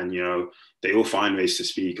 and you know, they will find ways to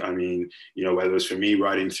speak. I mean, you know, whether it was for me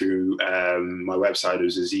writing through my website, it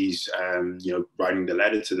was Aziz, you know, writing the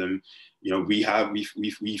letter to them. You know, we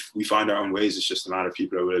find our own ways. It's just a matter of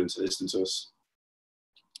people are willing to listen to us.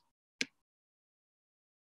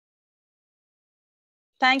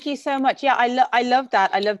 Thank you so much. Yeah, I love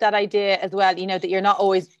that. I love that idea as well. You know, that you're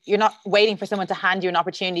not waiting for someone to hand you an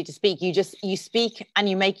opportunity to speak. You speak and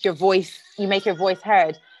you make your voice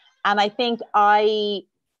heard. And I think I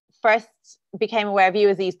first became aware of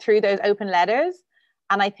Ulysses through those open letters.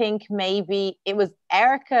 And I think maybe it was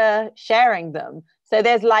Erica sharing them. So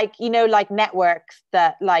there's like, you know, like networks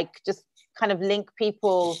that like just kind of link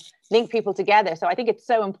people together. So I think it's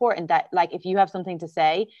so important that like if you have something to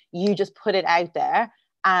say, you just put it out there.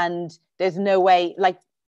 And there's no way, like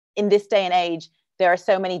in this day and age, there are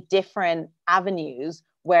so many different avenues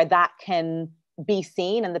where that can be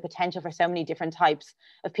seen, and the potential for so many different types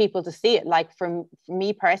of people to see it. Like for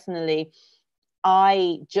me personally,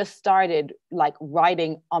 I just started like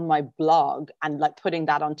writing on my blog and like putting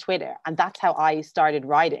that on Twitter. And that's how I started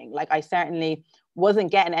writing. Like I certainly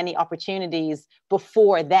wasn't getting any opportunities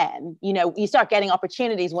before then. You know, you start getting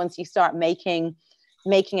opportunities once you start making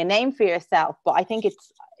a name for yourself. But I think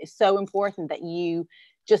it's so important that you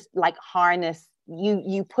just like harness,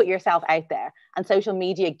 you put yourself out there, and social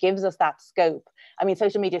media gives us that scope. I mean,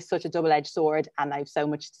 social media is such a double-edged sword, and I have so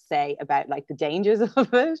much to say about like the dangers of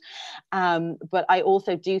it. But I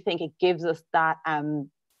also do think it gives us that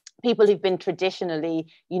people who've been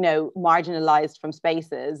traditionally, you know, marginalized from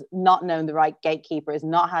spaces, not known the right gatekeepers,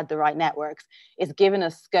 not had the right networks, is given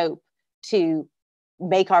us scope to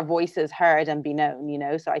make our voices heard and be known, you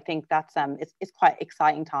know. So I think that's it's quite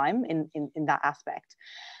exciting time in that aspect.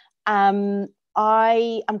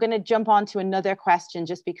 I am going to jump on to another question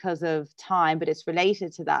just because of time, but it's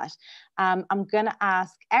related to that. I'm going to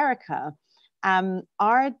ask Erica,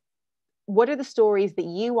 what are the stories that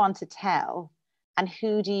you want to tell, and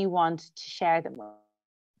who do you want to share them with?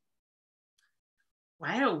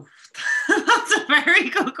 Wow, that's a very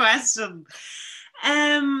good question.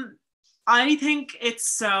 I think it's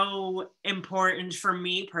so important for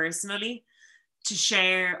me personally to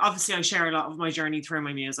share. Obviously, I share a lot of my journey through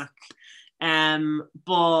my music.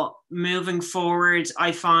 But moving forward,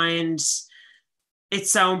 I find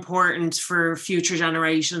it's so important for future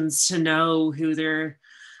generations to know who they're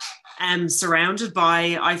surrounded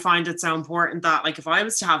by. I find it so important that, like, if I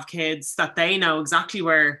was to have kids, that they know exactly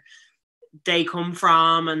where they come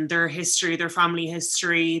from and their history, their family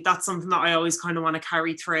history. That's something that I always kind of want to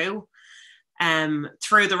carry through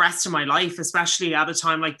the rest of my life, especially at a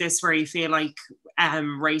time like this where you feel like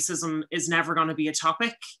racism is never going to be a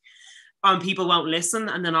topic and people won't listen.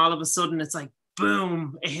 And then all of a sudden it's like,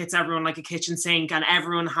 boom, it hits everyone like a kitchen sink and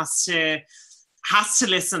everyone has to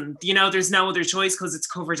listen. You know, there's no other choice because it's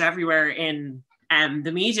covered everywhere in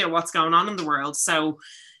the media, what's going on in the world. So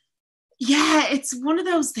yeah, it's one of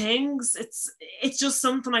those things. It's just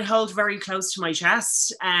something I hold very close to my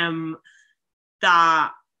chest,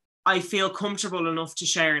 that I feel comfortable enough to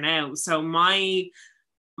share now. So my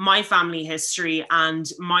family history and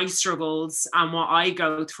my struggles and what I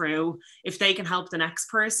go through, if they can help the next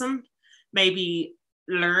person maybe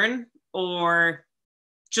learn or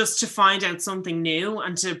just to find out something new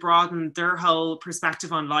and to broaden their whole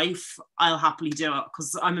perspective on life, I'll happily do it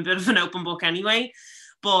because I'm a bit of an open book anyway.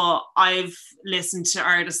 But I've listened to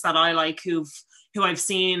artists that I like who I've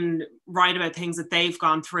seen write about things that they've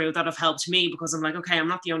gone through that have helped me, because I'm like, okay, I'm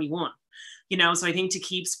not the only one, you know. So I think to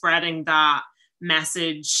keep spreading that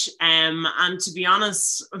message, and to be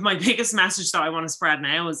honest, my biggest message that I want to spread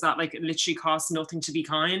now is that, like, it literally costs nothing to be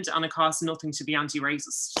kind and it costs nothing to be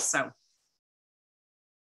anti-racist. So,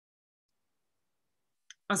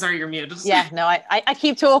 oh, sorry, you're muted. Yeah, no, I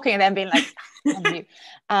keep talking and then being like, I'm mute.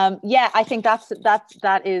 Yeah, I think that's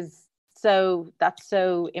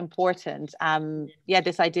so important. Yeah,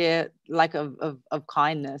 this idea like of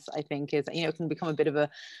kindness, I think is, you know, it can become a bit of a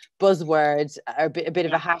buzzword or a bit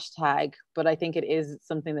of a hashtag, but I think it is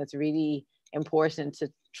something that's really important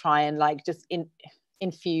to try and like just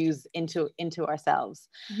infuse into ourselves.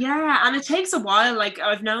 Yeah, and it takes a while. Like,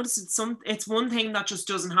 I've noticed it's one thing that just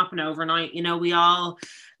doesn't happen overnight. You know,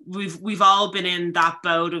 we've all been in that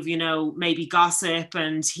boat of, you know, maybe gossip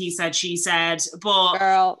and he said, she said, but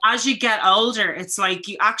Girl, as you get older, it's like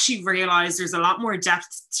you actually realize there's a lot more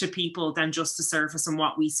depth to people than just the surface and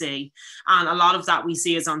what we see. And a lot of that we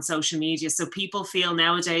see is on social media. So people feel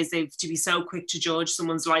nowadays they've to be so quick to judge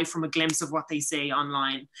someone's life from a glimpse of what they see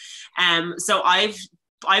online. So I've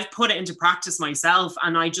put it into practice myself,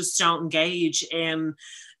 and I just don't engage in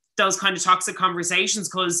those kind of toxic conversations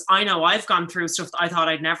because I know I've gone through stuff that I thought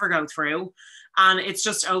I'd never go through. And it's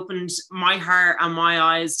just opened my heart and my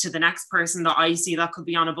eyes to the next person that I see that could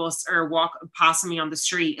be on a bus or walk passing me on the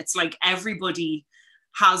street. It's like everybody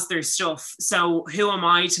has their stuff. So who am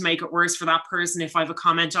I to make it worse for that person if I have a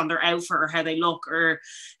comment on their outfit or how they look or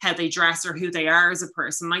how they dress or who they are as a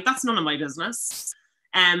person? Like, that's none of my business.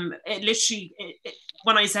 It literally,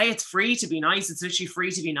 when I say it's free to be nice, it's literally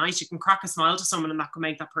free to be nice. You can crack a smile to someone and that can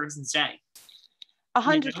make that person's day.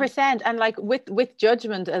 100%. And like with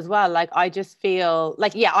judgment as well, like I just feel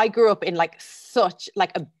like, yeah, I grew up in like such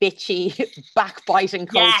like a bitchy backbiting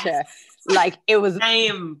culture. Yes. Like it was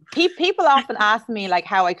Same. People often ask me like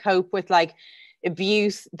how I cope with like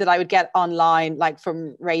abuse that I would get online, like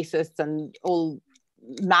from racists and all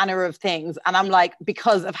manner of things, and I'm like,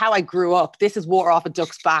 because of how I grew up, this is water off a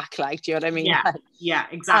duck's back, like, do you know what I mean? Yeah,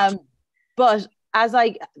 exactly. But as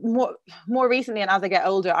I more recently and as I get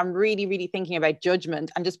older, I'm really thinking about judgment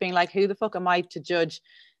and just being like, who the fuck am I to judge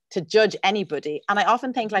anybody? And I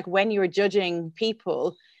often think like when you're judging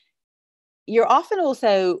people, you're often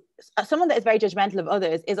also someone that is very judgmental of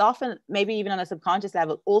others is often, maybe even on a subconscious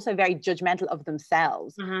level, also very judgmental of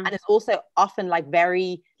themselves. And it's also often like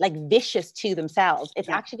very like vicious to themselves. It's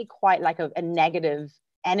actually quite like a negative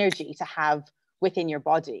energy to have within your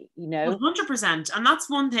body, you know? 100%. And that's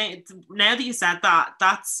one thing, now that you said that,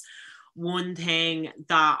 that's one thing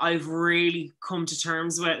that I've really come to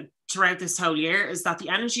terms with throughout this whole year, is that the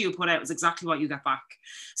energy you put out is exactly what you get back.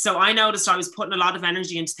 So I noticed I was putting a lot of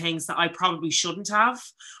energy into things that I probably shouldn't have,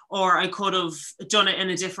 or I could have done it in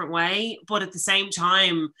a different way. But at the same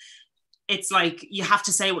time, it's like, you have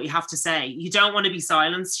to say what you have to say. You don't want to be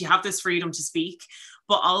silenced. You have this freedom to speak.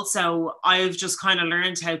 But also I've just kind of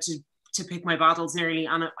learned how to pick my battles nearly.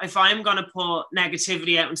 And if I'm going to put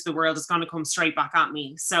negativity out into the world, it's going to come straight back at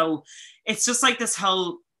me. So it's just like this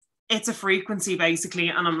whole, it's a frequency basically.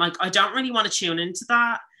 And I'm like, I don't really want to tune into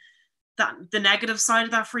that the negative side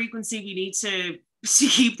of that frequency. We need to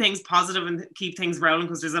keep things positive and keep things rolling,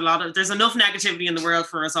 because there's enough negativity in the world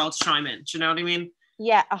for us all to chime in. Do you know what I mean?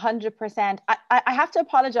 Yeah, 100%. I have to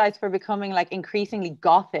apologize for becoming like increasingly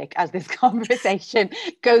gothic as this conversation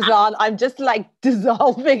goes on. I'm just like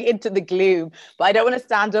dissolving into the gloom, but I don't want to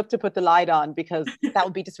stand up to put the light on because that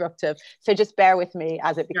would be disruptive. So just bear with me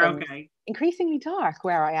as it becomes increasingly dark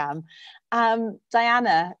where I am.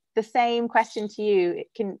 Diana, the same question to you.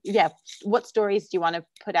 What stories do you want to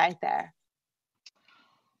put out there?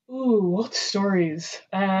 Ooh, what stories?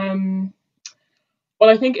 Well,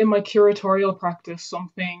 I think in my curatorial practice,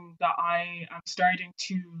 something that I am starting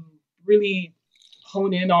to really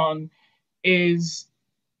hone in on is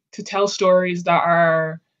to tell stories that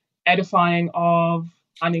are edifying of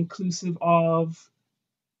and inclusive of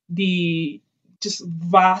the just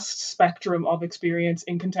vast spectrum of experience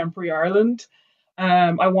in contemporary Ireland.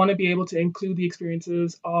 I want to be able to include the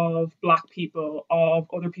experiences of Black people, of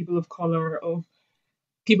other people of colour, of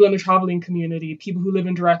people in the travelling community, people who live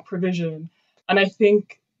in direct provision. And I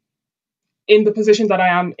think in the position that I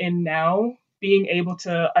am in now, being able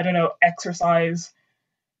to, exercise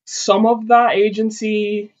some of that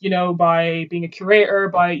agency, by being a curator,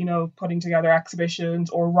 by, putting together exhibitions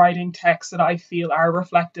or writing texts that I feel are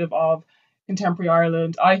reflective of contemporary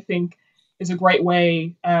Ireland, I think is a great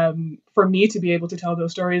way for me to be able to tell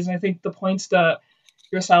those stories. And I think the points that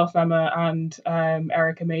yourself, Emma, and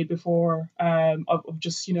Erica made before of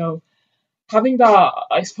just, having that,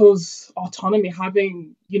 I suppose, autonomy,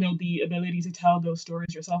 having, the ability to tell those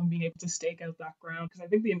stories yourself and being able to stake out that ground. Because I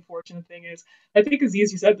think the unfortunate thing is, I think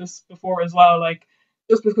Aziz, you said this before as well, like,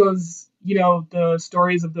 just because, the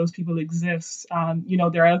stories of those people exist and,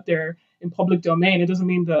 they're out there in public domain, it doesn't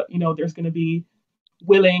mean that, there's going to be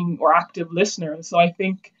willing or active listeners. So I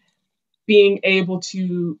think being able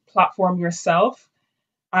to platform yourself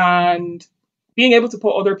and being able to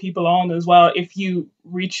put other people on as well, if you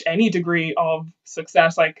reach any degree of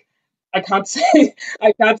success, like I can't say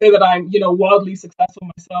that I'm, wildly successful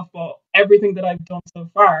myself, but everything that I've done so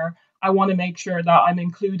far, I want to make sure that I'm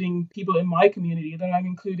including people in my community, that I'm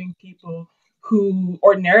including people who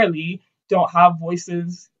ordinarily don't have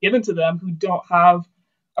voices given to them, who don't have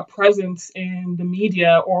a presence in the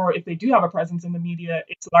media, or if they do have a presence in the media,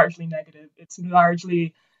 it's largely negative, it's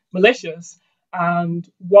largely malicious. And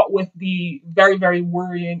what with the very, very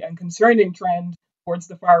worrying and concerning trend towards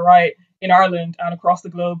the far right in Ireland and across the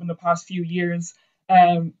globe in the past few years,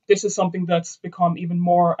 this is something that's become even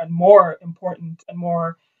more and more important and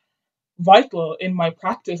more vital in my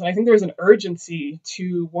practice. And I think there's an urgency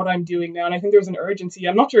to what I'm doing now. And I think there's an urgency,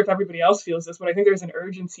 I'm not sure if everybody else feels this, but I think there's an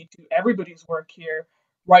urgency to everybody's work here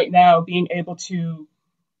right now, being able to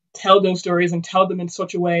tell those stories and tell them in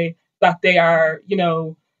such a way that they are,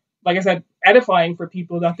 like I said, edifying for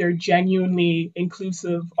people, that they're genuinely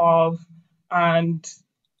inclusive of and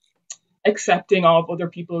accepting of other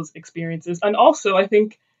people's experiences. And also, I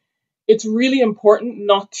think it's really important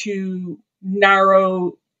not to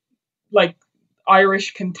narrow like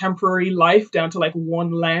Irish contemporary life down to like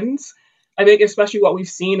one lens. I think especially what we've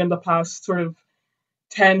seen in the past sort of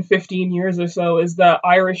 10, 15 years or so is that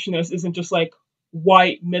Irishness isn't just like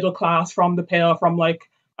white middle class from the Pale, from like,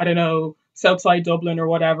 I don't know, Southside Dublin or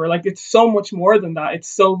whatever. Like it's so much more than that. It's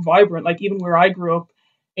so vibrant. Like even where I grew up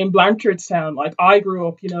in Blanchardstown, like I grew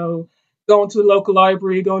up, going to the local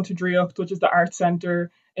library, going to Driocht, which is the art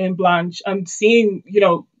centre in Blanche, and seeing,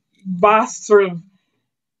 vast sort of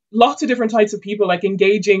lots of different types of people like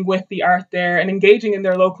engaging with the art there and engaging in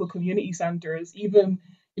their local community centres. Even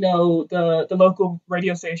the local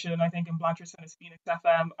radio station, I think in Blanchardstown is Phoenix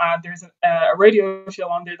FM, and there's a radio show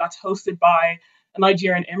on there that's hosted by a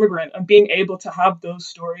Nigerian immigrant, and being able to have those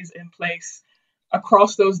stories in place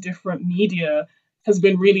across those different media has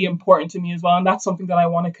been really important to me as well. And that's something that I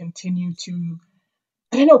want to continue to,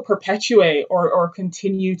 I don't know, perpetuate or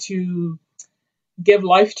continue to give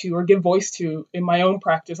life to or give voice to in my own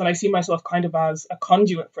practice. And I see myself kind of as a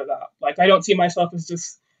conduit for that. Like I don't see myself as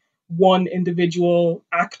just one individual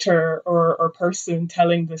actor or person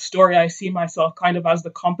telling the story. I see myself kind of as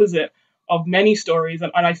the composite of many stories.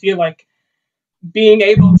 And I feel like being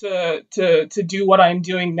able to do what I'm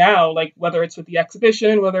doing now, like whether it's with the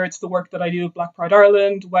exhibition, whether it's the work that I do with Black Pride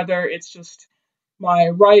Ireland, whether it's just my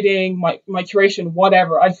writing, my curation,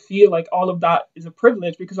 whatever, I feel like all of that is a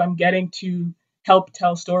privilege because I'm getting to help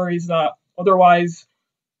tell stories that otherwise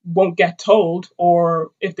won't get told, or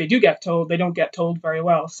if they do get told, they don't get told very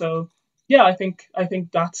well. So yeah, I think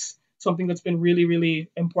that's something that's been really, really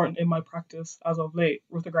important in my practice as of late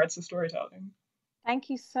with regards to storytelling. Thank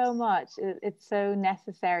you so much. It's so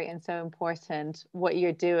necessary and so important what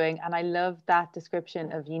you're doing. And I love that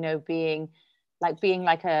description of, being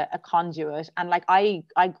like a conduit. And like I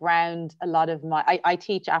ground a lot of I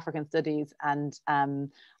teach African studies, and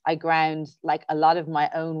I ground like a lot of my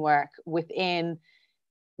own work within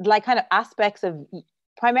like kind of aspects of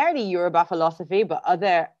primarily Yoruba philosophy, but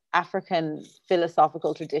other African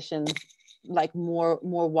philosophical traditions like more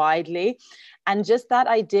widely. And just that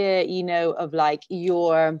idea, of like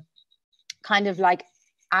your kind of like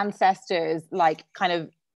ancestors, like kind of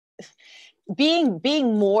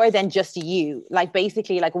being more than just you, like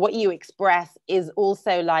basically like what you express is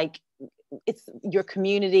also like it's your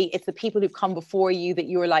community, it's the people who've come before you that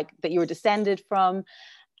you're descended from.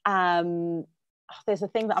 There's a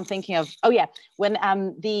thing that I'm thinking of. Oh yeah, when I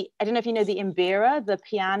don't know if you know the mbira, the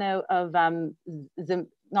piano of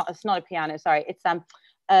it's not a piano, sorry, it's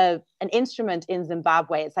an instrument in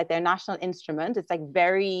Zimbabwe. It's like their national instrument. It's like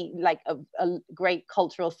very like a great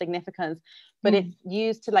cultural significance, but it's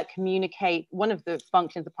used to like communicate. One of the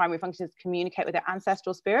functions, the primary function, is communicate with their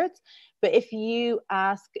ancestral spirits. But if you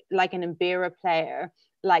ask like an mbira player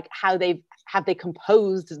like how they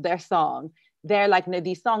composed their song, they're like, no,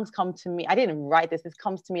 these songs come to me, I didn't write this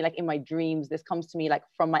comes to me like in my dreams, this comes to me like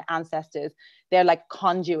from my ancestors. They're like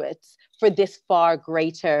conduits for this far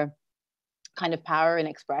greater kind of power and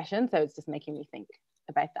expression. So it's just making me think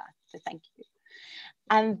about that. So thank you.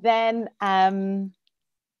 And then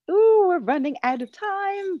we're running out of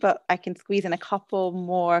time, but I can squeeze in a couple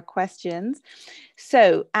more questions.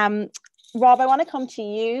 So Rob, I want to come to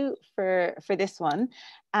you for this one.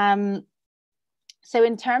 So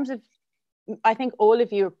in terms of, I think all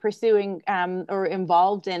of you are pursuing or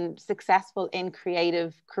involved in successful in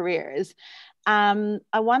creative careers. I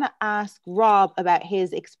want to ask Rob about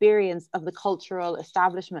his experience of the cultural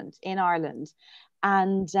establishment in Ireland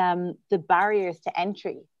and the barriers to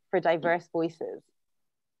entry for diverse voices.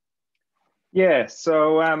 Yeah,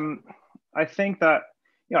 so I think that,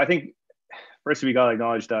 first we got to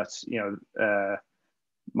acknowledge that,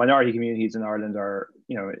 minority communities in Ireland are,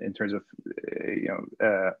 in terms of,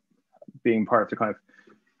 being part of the kind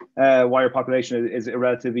of wider population is a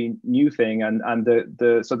relatively new thing, and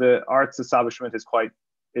so the arts establishment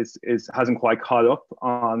hasn't quite caught up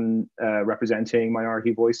on representing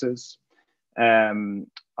minority voices. So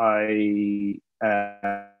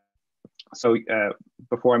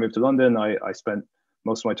before I moved to London, I spent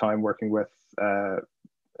most of my time working with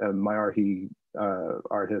minority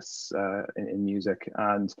artists in music,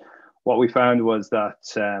 and what we found was that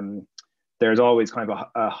there's always kind of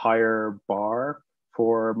a higher bar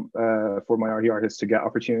for minority artists to get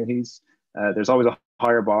opportunities. There's always a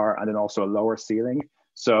higher bar and then also a lower ceiling.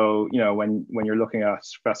 So when you're looking at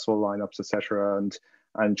festival lineups, etc.,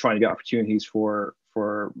 and trying to get opportunities for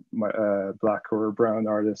Black or brown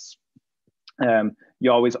artists,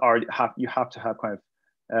 you always have to have kind of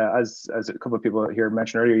as a couple of people here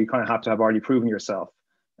mentioned earlier, you kind of have to have already proven yourself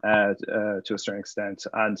to a certain extent,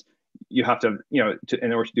 and you have to,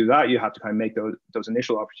 in order to do that, you have to kind of make those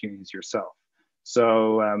initial opportunities yourself.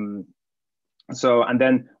 So, and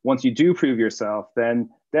then once you do prove yourself, then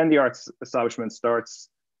the arts establishment starts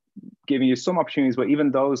giving you some opportunities, but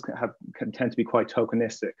even those can tend to be quite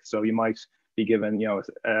tokenistic. So you might be given,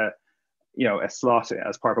 a slot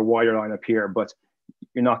as part of a wider lineup here, but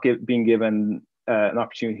you're not being given an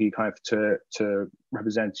opportunity kind of to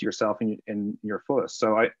represent yourself in your fullest.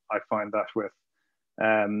 So I find that with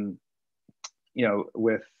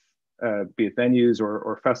be it venues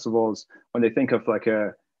or festivals, when they think of like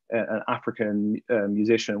an African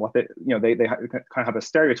musician, what they kind of have a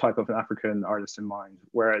stereotype of an African artist in mind,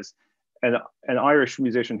 whereas an Irish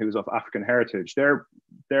musician who's of African heritage, their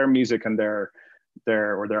music and their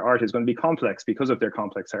art is going to be complex because of their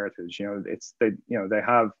complex heritage. They'll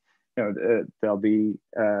be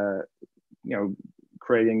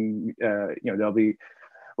creating they'll be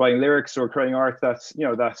writing lyrics or creating art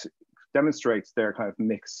that demonstrates their kind of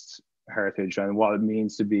mixed heritage and what it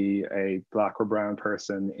means to be a Black or brown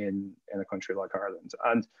person in a country like Ireland.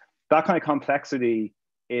 And that kind of complexity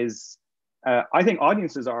is, I think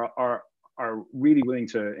audiences are really willing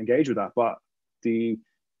to engage with that, but the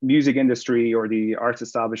music industry or the arts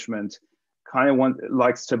establishment kind of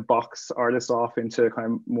likes to box artists off into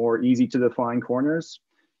kind of more easy to define corners.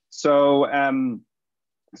 So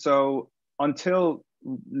until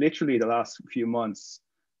literally the last few months,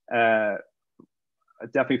 I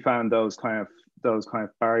definitely found those kind of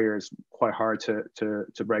barriers quite hard to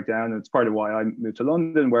break down. And it's part of why I moved to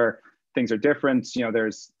London, where things are different.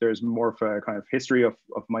 There's more of a kind of history of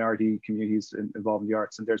minority communities involved in the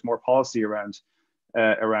arts, and there's more policy around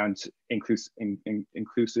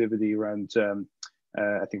inclusivity around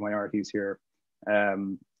I think minorities here.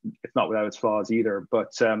 It's not without its flaws either,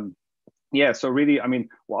 but so really, I mean,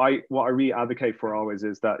 what I really advocate for always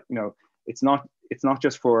is that it's not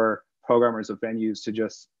just for programmers of venues to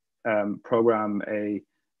just program a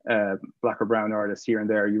Black or brown artist here and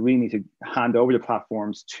there. You really need to hand over the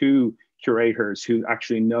platforms to curators who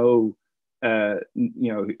actually know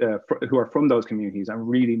who are from those communities and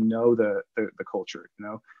really know the culture.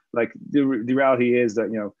 Like the reality is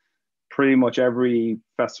that pretty much every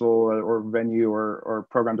festival or venue or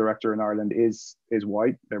program director in Ireland is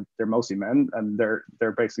white. They're mostly men, and they're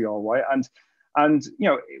basically all white. And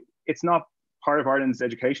it's not part of Ireland's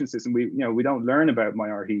education system. We don't learn about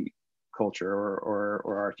minority culture or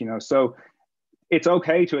art. So it's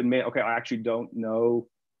okay to admit, okay, I actually don't know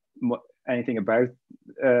anything about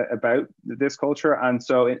this culture, and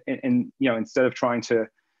so instead of trying to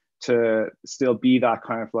still be that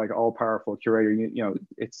kind of like all-powerful curator,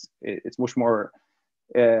 it's much more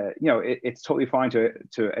it's totally fine to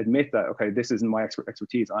admit that, okay, this isn't my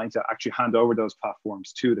expertise. I need to actually hand over those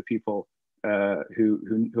platforms to the people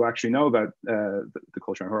who actually know about the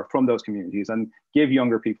culture and who are from those communities, and give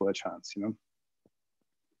younger people a chance.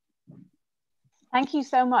 Thank you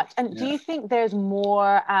so much. And do you think there's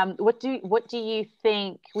more? What do you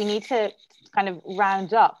think we need to kind of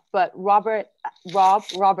round up? But Robert,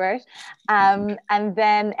 and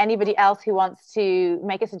then anybody else who wants to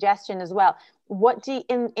make a suggestion as well. What do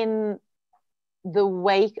you, in the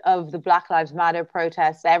wake of the Black Lives Matter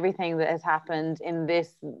protests, everything that has happened in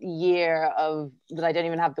this year of that I don't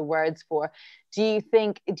even have the words for, do you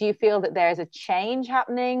feel that there's a change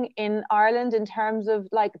happening in Ireland in terms of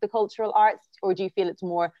like the cultural arts, or do you feel it's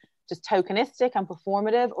more just tokenistic and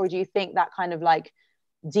performative, or do you think that kind of like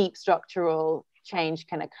deep structural change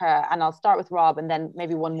can occur? And I'll start with Rob, and then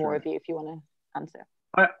maybe one more of you if you want to answer.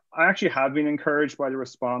 I actually have been encouraged by the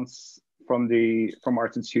response from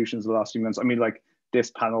arts institutions the last few months. I mean, like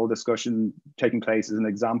this panel discussion taking place is an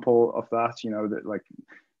example of that, that like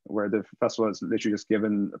where the festival has literally just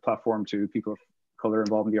given a platform to people of color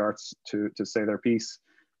involved in the arts to say their piece.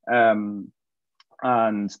 And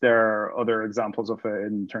there are other examples of it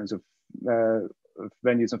in terms of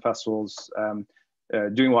venues and festivals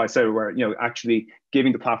doing what I said, where actually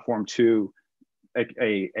giving the platform to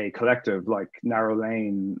a collective like Narrow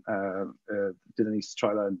Lane, Denise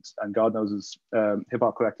Chila, and God Knows hip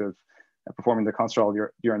hop collective performing the Constral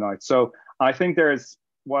during night. So I think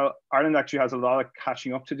while Ireland actually has a lot of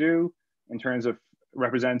catching up to do in terms of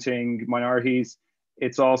representing minorities,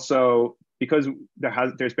 it's also because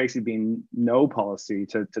there's basically been no policy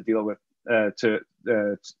to deal with to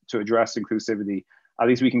address inclusivity. At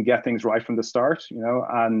least we can get things right from the start,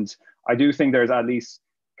 and I do think there's, at least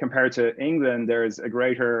compared to England, there's in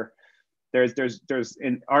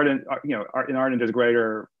Ireland, in Ireland there's a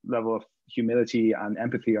greater level of humility and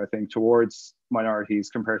empathy, I think, towards minorities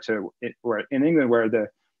compared to where in England, where the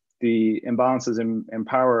imbalances in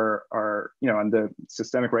power are, and the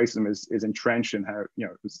systemic racism is entrenched in how,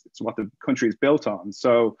 it's what the country is built on.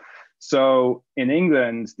 So in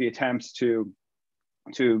England, the attempts to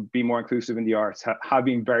be more inclusive in the arts have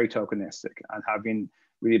been very tokenistic and have been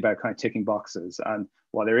really about kind of ticking boxes. And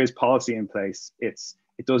while there is policy in place, it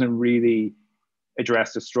doesn't really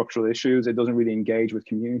address the structural issues. It doesn't really engage with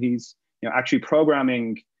communities. Actually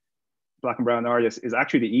programming Black and brown artists is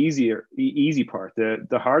actually the easy part.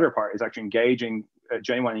 The harder part is actually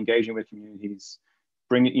genuinely engaging with communities,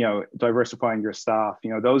 diversifying your staff.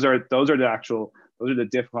 Those are the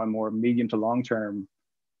difficult, more medium to long term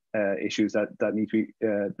issues that need to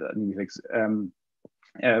be fixed.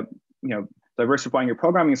 Diversifying your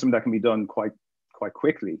programming is something that can be done quite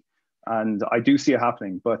quickly, and I do see it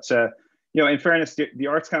happening. But in fairness, the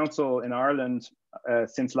Arts Council in Ireland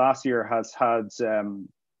since last year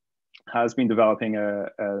has been developing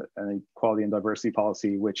an equality and diversity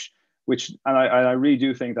policy, which I really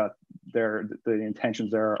do think that the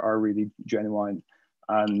intentions there are really genuine,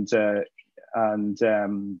 and I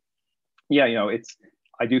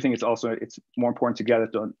do think it's more important to get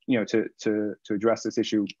it done, to address this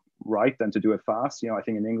issue right than to do it fast. I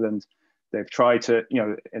think in England they've tried to,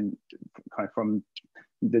 in kind of from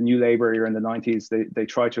the New Labour era in the 90s, they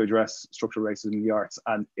tried to address structural racism in the arts,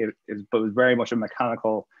 and it was very much a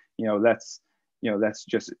mechanical, let's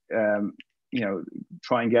just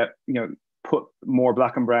try and get put more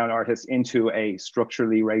Black and brown artists into a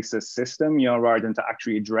structurally racist system, rather than to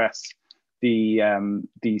actually address the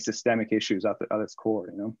systemic issues at its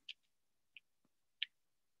core.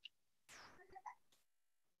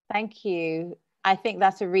 Thank you. I think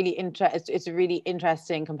that's a really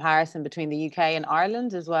interesting comparison between the UK and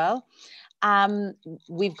Ireland as well.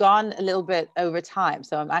 We've gone a little bit over time,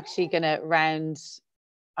 so I'm actually going to round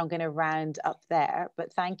up there.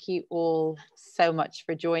 But thank you all so much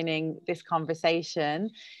for joining this conversation.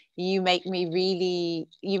 You make me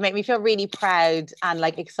feel really proud and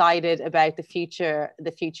like excited about the future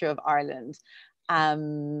of Ireland.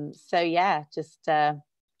 So yeah, just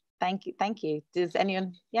thank you. Does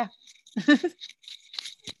anyone? Yeah.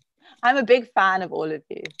 I'm a big fan of all of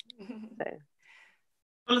you. So.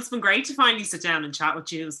 Well, it's been great to finally sit down and chat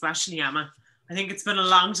with you, especially Emma. I think it's been a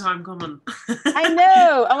long time coming. I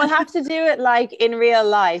know, and we'll have to do it like in real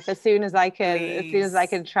life as soon as I can. Please. As soon as I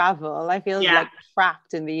can travel. I feel like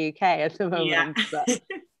trapped in the UK at the moment, but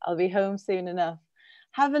I'll be home soon enough.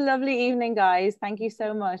 Have a lovely evening, guys. Thank you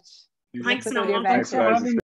so much. Thanks so much. Thanks, guys.